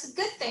what? That's a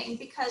good thing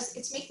because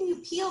it's making you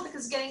peel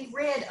because it's getting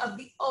rid of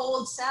the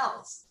old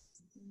cells.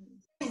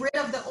 Getting rid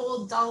of the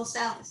old dull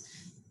cells.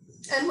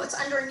 And what's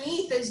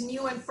underneath is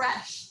new and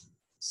fresh.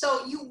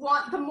 So you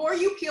want, the more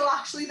you peel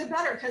actually the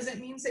better, because it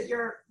means that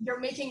you're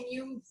making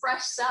new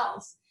fresh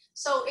cells.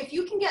 So if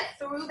you can get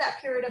through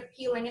that period of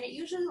peeling, and it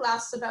usually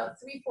lasts about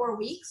 3-4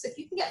 weeks, if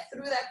you can get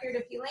through that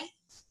period of peeling,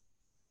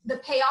 the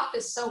payoff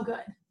is so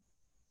good.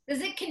 Does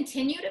it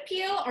continue to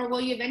peel, or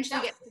will you eventually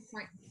get to the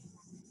point?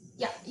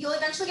 Yeah, you'll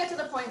eventually get to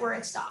the point where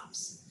it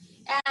stops.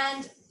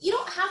 And you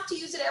don't have to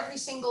use it every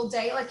single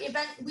day. Like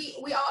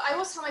I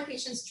always tell my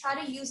patients, try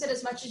to use it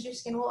as much as your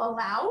skin will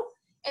allow.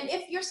 And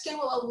if your skin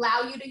will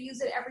allow you to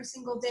use it every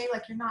single day,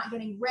 like you're not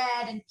getting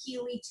red and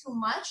peely too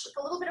much, like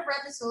a little bit of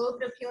redness, a little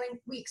bit of peeling,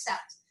 we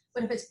accept.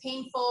 But if it's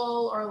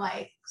painful or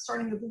like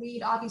starting to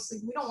bleed, obviously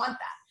we don't want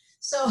that.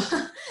 So,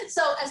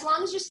 so as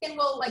long as your skin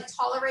will like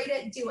tolerate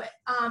it, do it.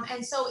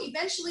 And so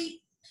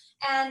eventually,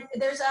 and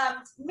there's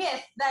a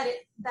myth that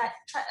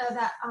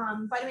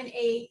vitamin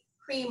A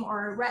cream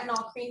or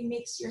retinol cream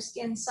makes your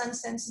skin sun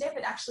sensitive.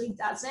 It actually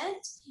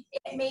doesn't.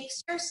 It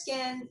makes your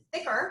skin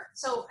thicker.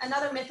 So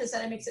another myth is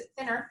that it makes it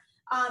thinner.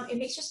 It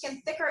makes your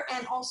skin thicker,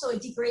 and also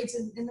it degrades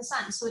in the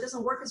sun. So it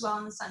doesn't work as well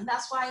in the sun.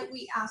 That's why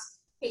we ask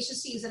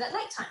patients to use it at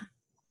nighttime.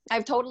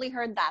 I've totally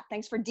heard that.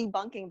 Thanks for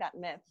debunking that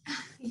myth.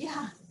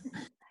 Yeah.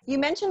 You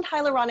mentioned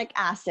hyaluronic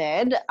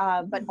acid,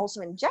 but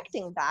also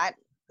injecting that.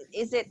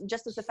 Is it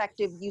just as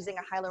effective using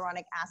a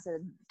hyaluronic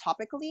acid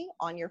topically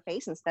on your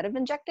face instead of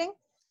injecting?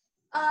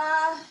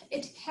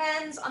 It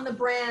depends on the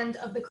brand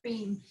of the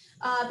cream,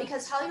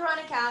 because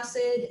hyaluronic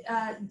acid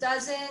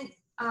doesn't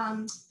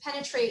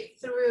penetrate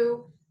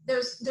through,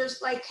 there's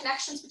like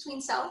connections between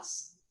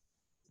cells,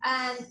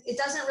 and it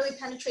doesn't really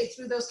penetrate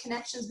through those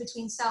connections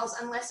between cells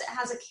unless it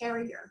has a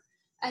carrier.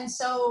 And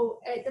so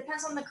it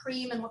depends on the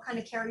cream and what kind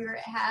of carrier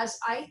it has.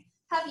 I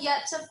have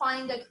yet to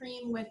find a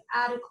cream with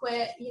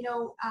adequate,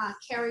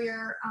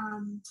 carrier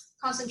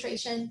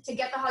concentration to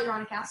get the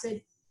hyaluronic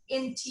acid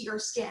into your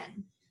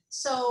skin.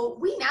 So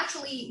we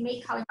naturally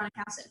make hyaluronic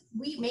acid.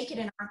 We make it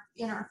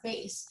in our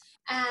face.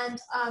 And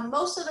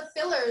most of the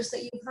fillers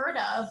that you've heard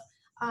of,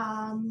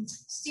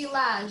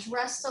 Stilage,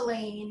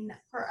 Restylane,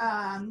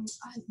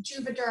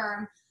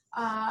 Juvederm,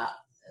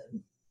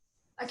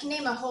 I can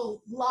name a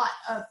whole lot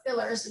of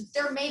fillers.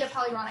 They're made of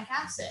hyaluronic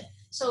acid.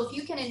 So if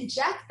you can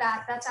inject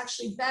that, that's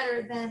actually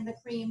better than the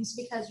creams,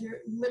 because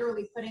you're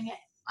literally putting it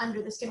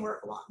under the skin where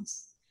it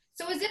belongs.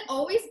 So is it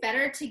always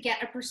better to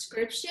get a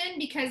prescription?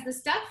 Because the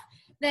stuff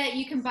that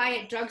you can buy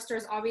at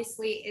drugstores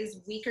obviously is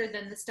weaker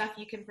than the stuff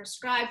you can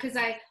prescribe. Because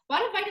I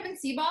bought a vitamin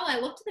C bottle, I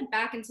looked at the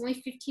back, and it's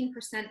only 15%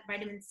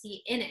 vitamin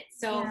C in it.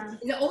 So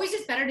Is it always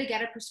just better to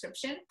get a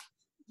prescription?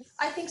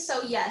 I think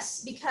so,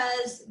 yes,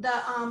 because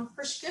the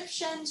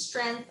prescription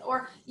strength,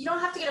 or you don't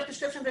have to get a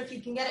prescription, but if you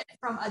can get it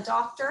from a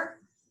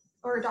doctor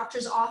or a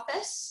doctor's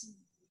office,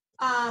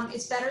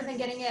 it's better than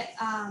getting it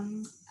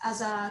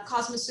as a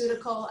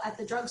cosmeceutical at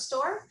the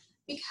drugstore,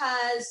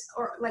 because,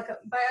 or like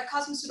by a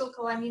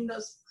cosmeceutical, I mean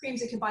those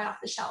creams you can buy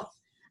off the shelf.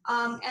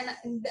 And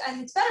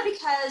it's better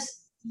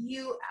because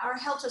you are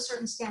held to a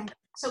certain standard.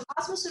 So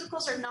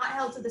cosmeceuticals are not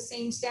held to the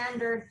same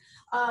standard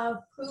of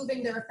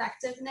proving their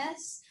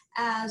effectiveness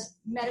as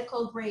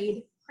medical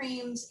grade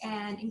creams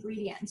and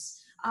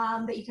ingredients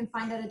that you can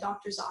find at a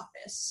doctor's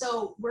office.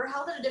 So we're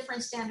held at a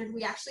different standard.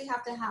 We actually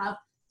have to have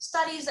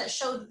studies that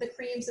show that the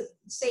creams that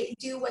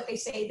do what they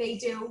say they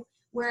do,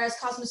 whereas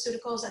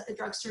cosmeceuticals at the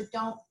drugstore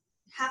don't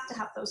have to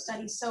have those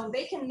studies. So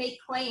they can make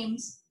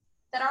claims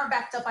that aren't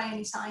backed up by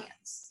any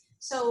science.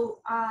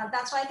 So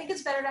that's why I think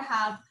it's better to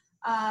have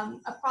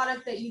a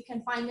product that you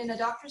can find in a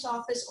doctor's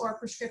office or a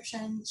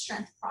prescription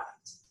strength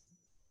product.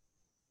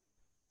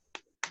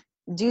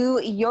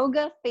 Do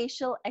yoga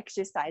facial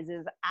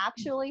exercises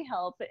actually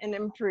help in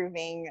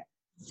improving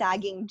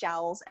sagging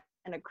jowls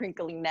and a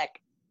crinkly neck?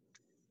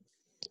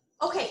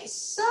 Okay,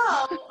 so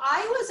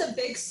I was a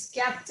big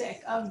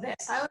skeptic of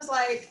this. I was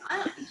like,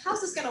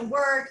 how's this gonna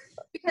work?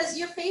 Because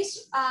your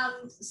face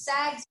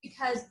sags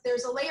because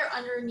there's a layer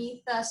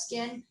underneath the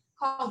skin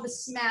called the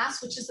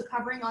SMAS, which is the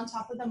covering on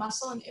top of the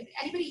muscle. And if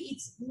anybody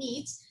eats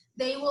meat,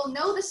 they will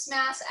know the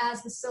SMAS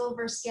as the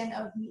silver skin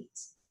of meat.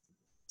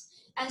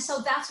 And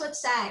so that's what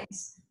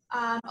sags,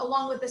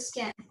 along with the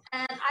skin.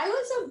 And I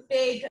was a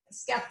big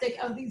skeptic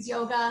of these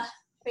yoga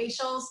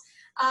facials,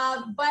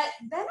 but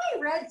then I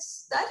read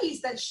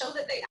studies that show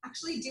that they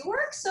actually do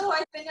work, so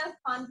I've been a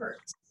convert.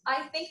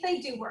 I think they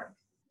do work.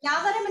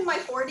 Now that I'm in my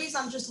 40s,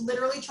 I'm just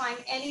literally trying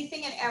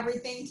anything and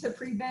everything to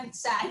prevent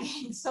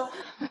sagging. So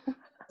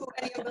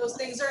any of those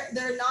things,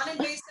 they're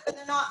non-invasive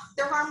and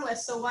they're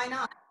harmless, so why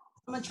not?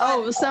 I'm gonna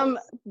try some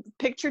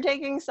picture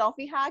taking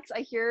selfie hacks.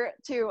 I hear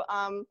to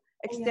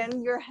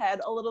extend your head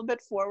a little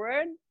bit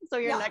forward so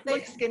your neck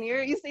looks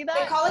skinnier. You see that?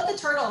 They call it the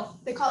turtle.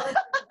 They call it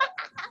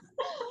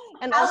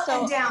and out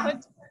also and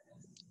down.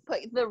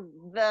 Put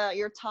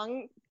your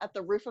tongue at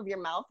the roof of your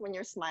mouth when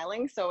you're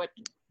smiling, so it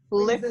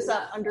lifts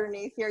up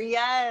underneath your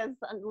and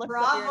lifts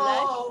up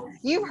your neck.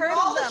 You've heard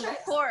of them,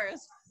 of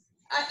course.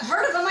 I've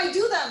heard of them. I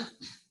do them.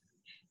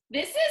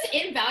 This is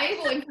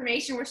invaluable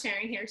information we're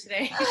sharing here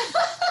today.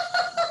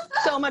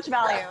 So much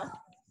value.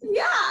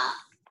 Yeah.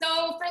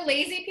 So for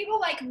lazy people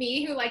like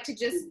me who like to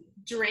just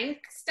drink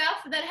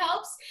stuff that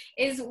helps,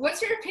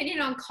 what's your opinion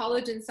on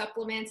collagen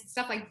supplements and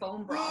stuff like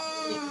bone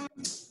broth?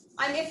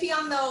 I'm iffy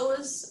on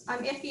those.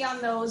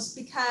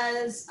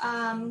 Because,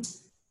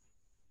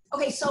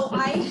 okay, so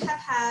I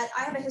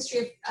have a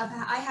history of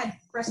I had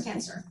breast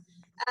cancer.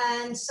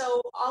 And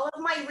so all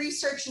of my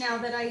research now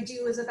that I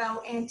do is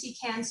about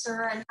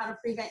anti-cancer and how to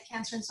prevent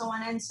cancer and so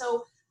on. And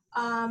so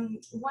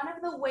one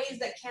of the ways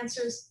that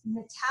cancers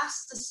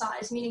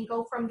metastasize, meaning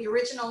go from the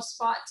original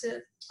spot to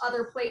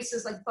other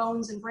places like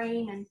bones and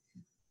brain and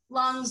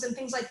lungs and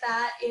things like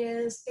that,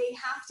 is they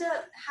have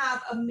to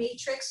have a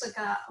matrix, like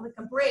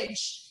a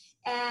bridge,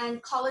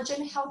 and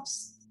collagen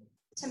helps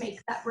to make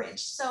that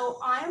bridge. So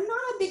I'm not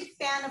a big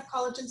fan of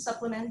collagen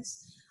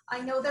supplements. I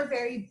know they're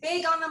very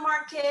big on the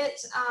market.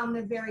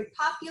 They're very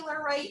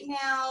popular right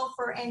now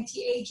for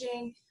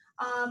anti-aging.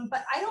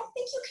 But I don't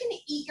think you can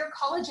eat your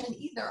collagen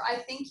either. I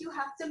think you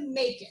have to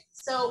make it.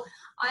 So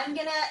I'm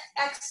gonna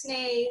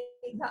ex-nay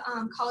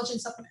the collagen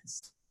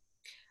supplements.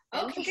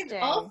 Okay, 'cause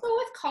also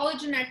with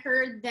collagen, I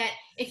heard that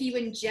if you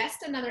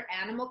ingest another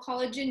animal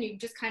collagen, you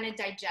just kind of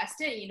digest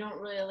it. You don't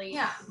really,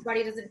 your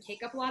body doesn't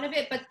take up a lot of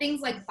it. But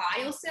things like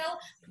BioCell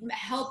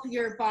help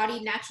your body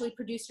naturally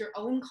produce your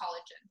own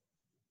collagen.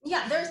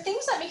 Yeah, there are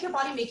things that make your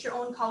body make your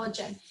own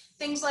collagen.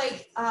 Things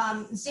like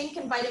zinc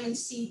and vitamin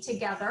C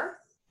together.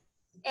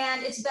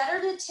 And it's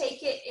better to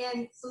take it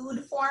in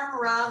food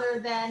form rather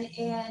than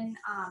in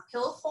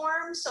pill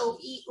form. So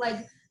eat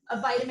like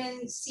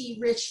vitamin C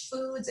rich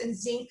foods and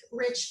zinc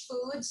rich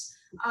foods.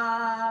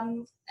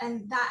 And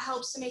that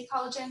helps to make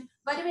collagen.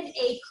 Vitamin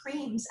A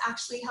creams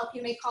actually help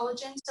you make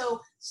collagen.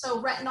 So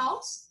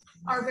retinols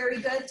are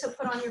very good to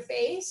put on your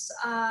face.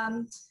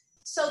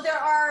 So there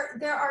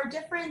are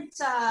different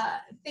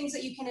things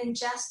that you can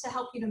ingest to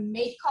help you to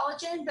make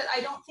collagen, but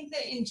I don't think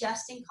that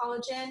ingesting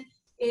collagen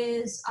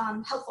is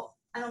helpful.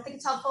 I don't think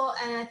it's helpful,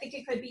 and I think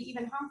it could be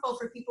even harmful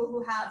for people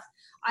who have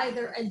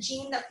either a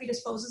gene that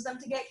predisposes them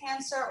to get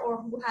cancer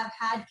or who have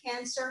had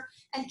cancer.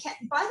 And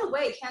by the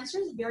way, cancer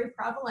is very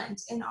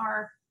prevalent in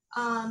our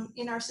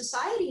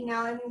society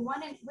now. I mean,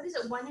 1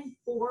 in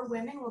 4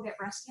 women will get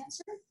breast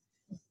cancer.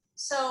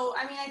 So,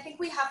 I mean, I think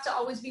we have to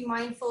always be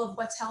mindful of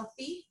what's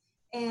healthy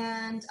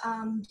and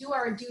do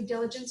our due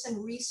diligence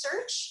and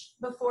research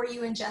before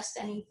you ingest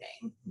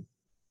anything.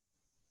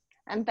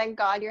 And thank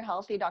God you're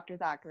healthy, Dr.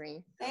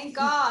 Zachary. Thank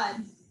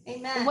God.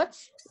 Amen.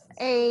 What's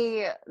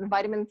a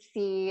vitamin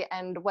C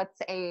and what's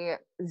a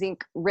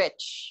zinc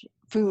rich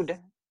food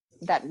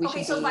that we should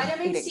be eating? So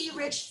vitamin C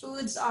rich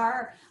foods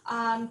are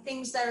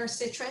things that are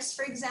citrus,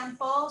 for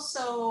example.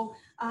 So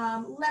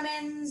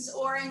lemons,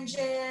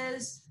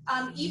 oranges,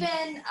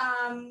 even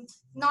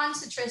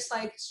non-citrus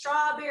like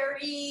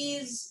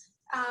strawberries.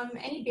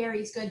 Any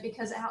berry is good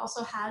because it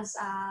also has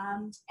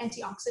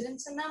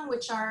antioxidants in them,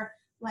 which are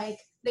like,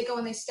 they go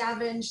and they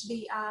scavenge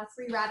the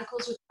free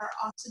radicals, which are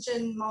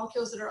oxygen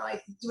molecules that are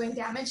like doing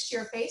damage to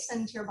your face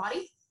and to your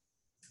body.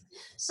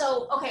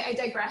 So, okay, I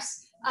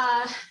digress.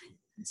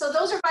 So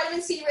those are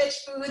vitamin C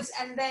rich foods,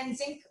 and then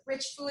zinc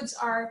rich foods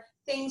are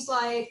things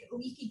like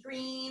leafy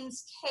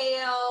greens,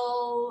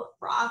 kale,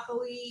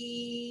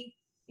 broccoli,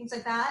 things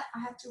like that. I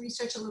have to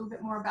research a little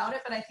bit more about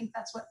it, but I think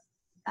that's what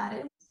that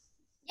is.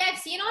 Yeah, I've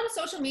seen on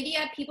social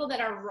media people that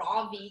are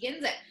raw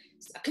vegans that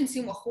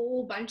consume a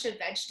whole bunch of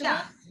vegetables.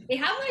 Yeah. They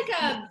have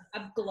like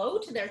a glow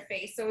to their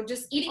face. So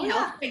just eating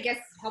healthy, I guess,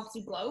 helps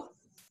you glow.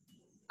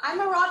 I'm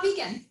a raw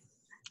vegan.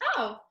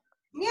 Oh.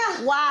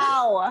 Yeah.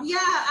 Wow.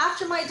 Yeah.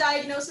 After my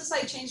diagnosis,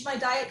 I changed my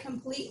diet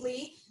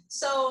completely.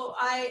 So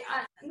I'm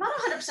not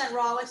 100%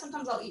 raw. Like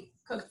sometimes I'll eat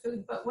cooked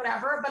food, but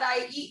whatever. But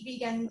I eat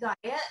vegan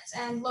diet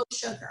and low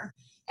sugar.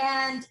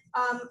 And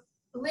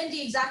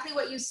Lindy, exactly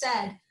what you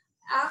said.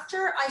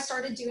 After I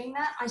started doing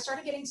that, I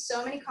started getting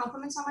so many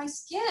compliments on my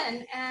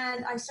skin,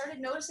 and I started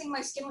noticing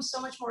my skin was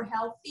so much more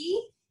healthy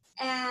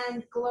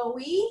and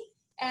glowy.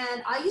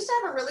 And I used to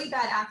have a really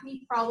bad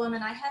acne problem,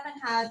 and I haven't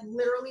had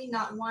literally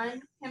not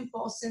one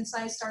pimple since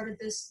I started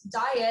this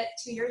diet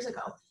 2 years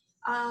ago.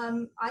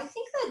 I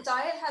think that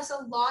diet has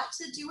a lot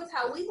to do with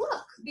how we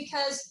look,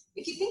 because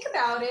if you think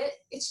about it,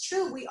 it's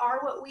true. We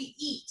are what we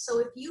eat. So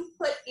if you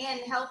put in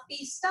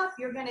healthy stuff,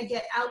 you're going to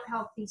get out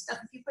healthy stuff.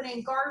 If you put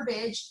in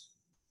garbage,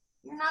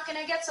 you're not going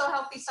to get so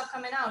healthy stuff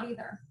coming out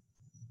either.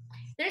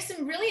 There's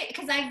some really,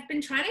 because I've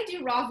been trying to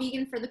do raw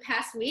vegan for the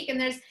past week, and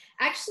there's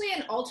actually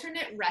an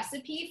alternate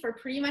recipe for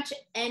pretty much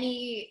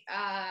any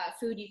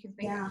food you can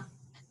think of.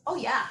 Oh,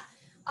 yeah.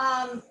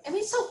 I mean,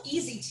 it's so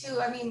easy, too.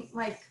 I mean,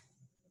 like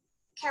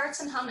carrots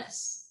and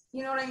hummus,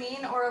 you know what I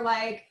mean? Or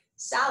like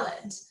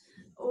salad.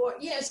 Or,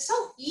 you know, it's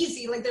so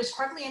easy. Like there's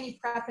hardly any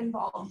prep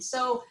involved.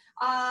 So,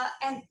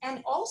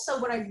 and also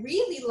what I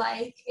really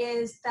like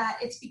is that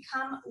it's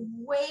become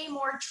way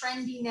more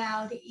trendy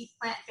now to eat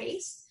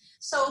plant-based.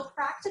 So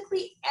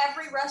practically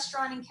every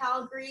restaurant in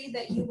Calgary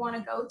that you want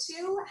to go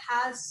to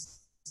has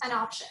an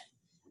option.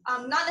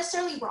 Not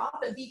necessarily raw,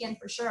 but vegan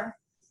for sure.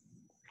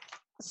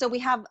 So we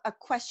have a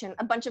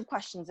bunch of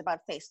questions about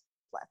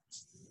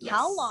facelifts. Yes.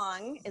 How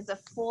long is a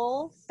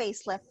full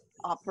facelift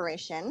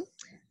operation?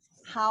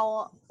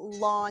 How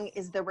long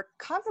is the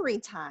recovery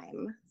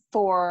time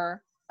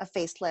for a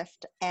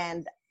facelift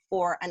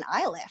or an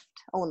eye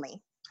lift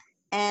only?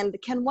 And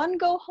can one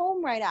go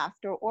home right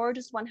after, or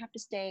does one have to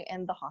stay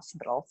in the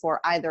hospital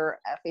for either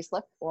a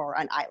facelift or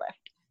an eye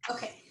lift?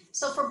 Okay,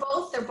 So for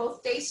both, they're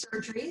both day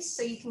surgeries,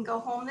 so you can go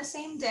home the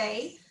same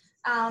day.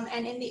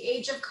 And in the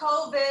age of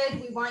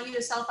COVID, we want you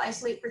to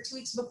self-isolate for 2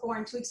 weeks before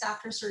and 2 weeks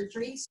after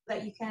surgery so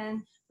that you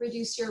can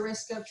reduce your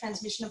risk of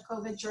transmission of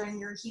COVID during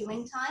your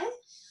healing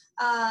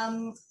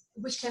time,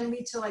 which can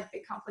lead to like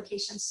big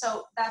complications.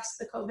 So that's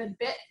the COVID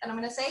bit that I'm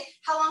going to say.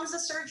 How long is the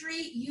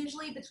surgery?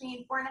 Usually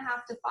between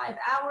 4.5 to 5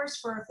 hours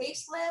for a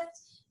facelift,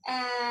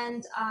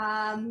 and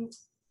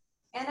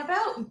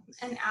about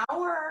an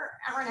hour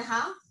and a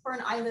half for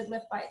an eyelid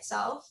lift by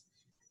itself.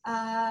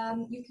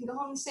 You can go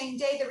home the same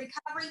day. The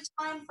recovery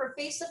time for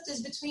facelift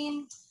is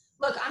between,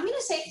 look, I'm going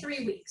to say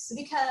 3 weeks,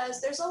 because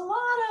there's a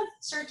lot of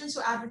surgeons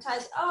who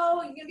advertise,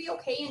 oh, you're going to be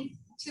okay in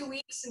 2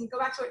 weeks and go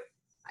back to it.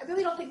 I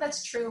really don't think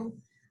that's true.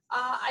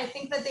 I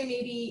think that they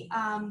may be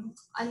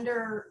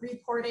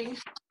under-reporting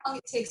how long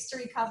it takes to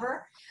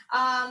recover.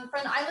 For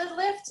an eyelid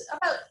lift,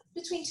 about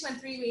between 2 and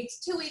 3 weeks.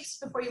 2 weeks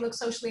before you look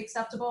socially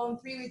acceptable, and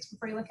 3 weeks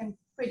before you're looking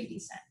pretty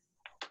decent.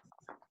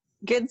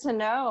 Good to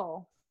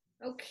know.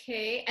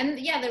 Okay. And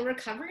yeah, the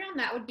recovery on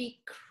that would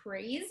be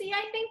crazy,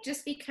 I think,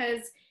 just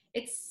because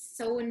it's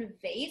so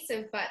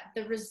invasive, but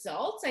the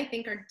results, I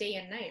think, are day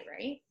and night,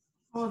 right?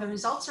 Oh, the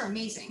results are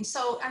amazing.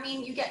 So, I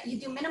mean, you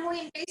do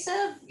minimally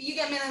invasive, you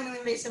get minimally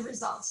invasive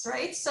results,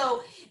 right?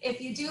 So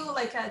if you do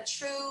like a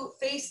true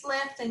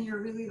facelift and you're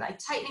really like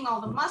tightening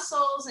all the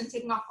muscles and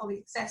taking off all the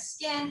excess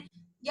skin,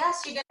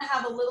 yes, you're going to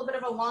have a little bit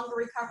of a longer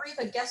recovery,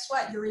 but guess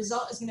what? Your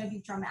result is going to be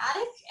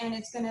dramatic and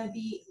it's going to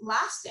be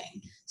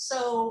lasting.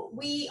 So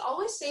we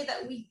always say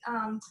that we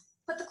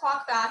put the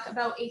clock back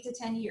about 8 to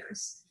 10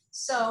 years.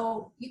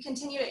 So you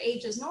continue to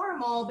age as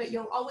normal, but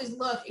you'll always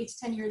look 8 to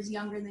 10 years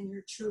younger than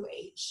your true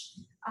age.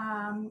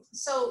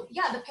 So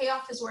yeah, the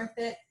payoff is worth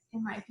it,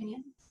 in my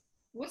opinion.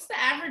 What's the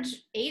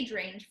average age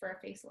range for a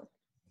facelift?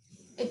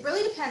 It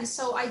really depends.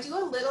 So I do a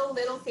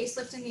little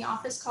facelift in the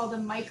office called a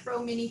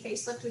micro mini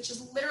facelift, which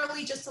is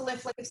literally just a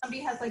lift. Like if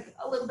somebody has like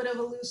a little bit of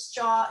a loose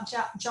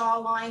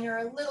jawline or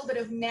a little bit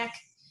of neck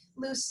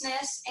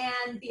looseness,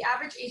 and the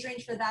average age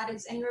range for that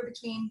is anywhere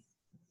between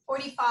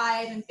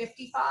 45 and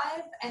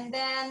 55. And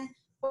then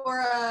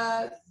for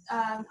a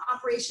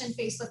operation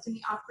facelift in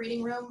the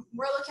operating room,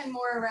 we're looking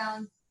more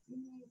around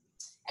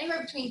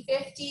anywhere between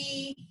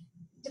 50,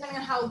 depending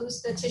on how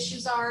loose the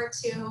tissues are,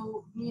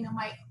 to,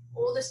 my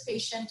oldest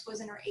patient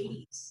was in her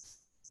 80s.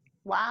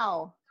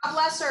 Wow. God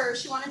bless her.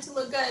 She wanted to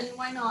look good, and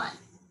why not?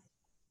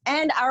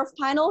 And our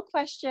final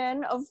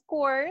question, of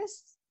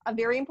course, a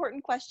very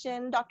important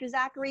question. Dr.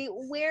 Zachary,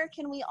 where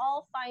can we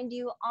all find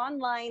you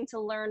online to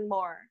learn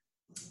more?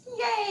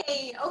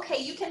 Yay!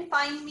 Okay, you can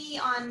find me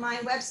on my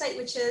website,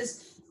 which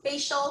is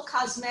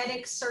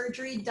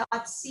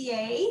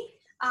facialcosmeticsurgery.ca.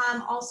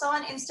 Also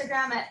on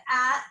Instagram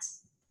at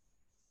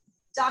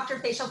Dr.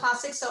 Facial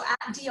Plastics, so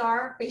at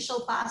Dr.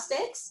 Facial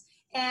Plastics.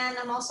 And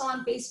I'm also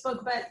on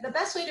Facebook, but the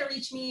best way to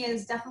reach me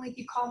is definitely if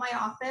you call my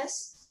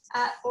office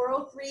at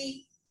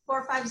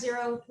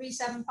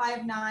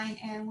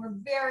 403-450-3759, and we're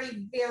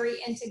very,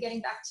 very into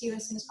getting back to you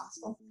as soon as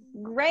possible.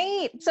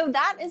 Great. So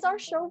that is our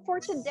show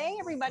for today,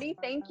 everybody.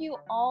 Thank you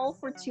all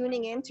for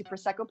tuning in to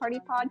Prosecco Party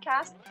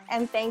Podcast.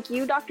 And thank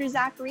you, Dr.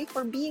 Zachary,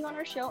 for being on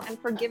our show and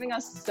for giving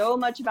us so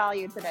much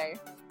value today.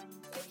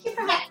 Thank you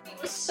for having me.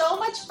 It was so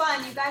much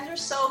fun. You guys are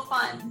so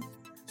fun.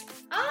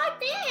 Oh,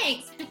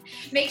 thanks.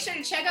 Make sure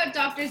to check out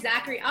Dr.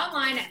 Zachary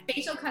online at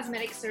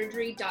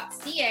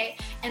facialcosmeticsurgery.ca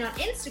and on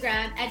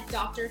Instagram at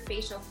Dr.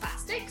 Facial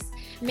Plastics.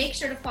 Make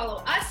sure to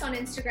follow us on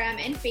Instagram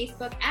and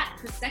Facebook at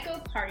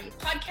Prosecco Party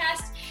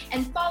Podcast,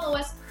 and follow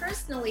us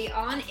personally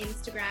on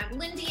Instagram,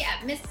 Lindy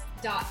at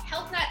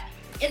miss.healthnut,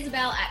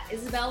 Isabel at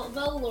Isabel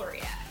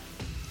Valoria.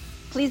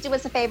 Please do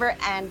us a favor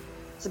and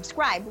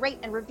subscribe, rate,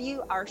 and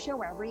review our show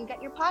wherever you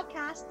get your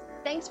podcasts.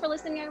 Thanks for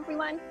listening,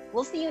 everyone.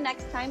 We'll see you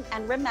next time.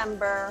 And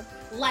remember,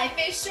 life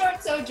is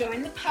short, so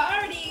join the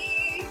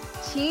party.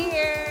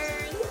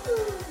 Cheers.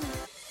 Woo-hoo.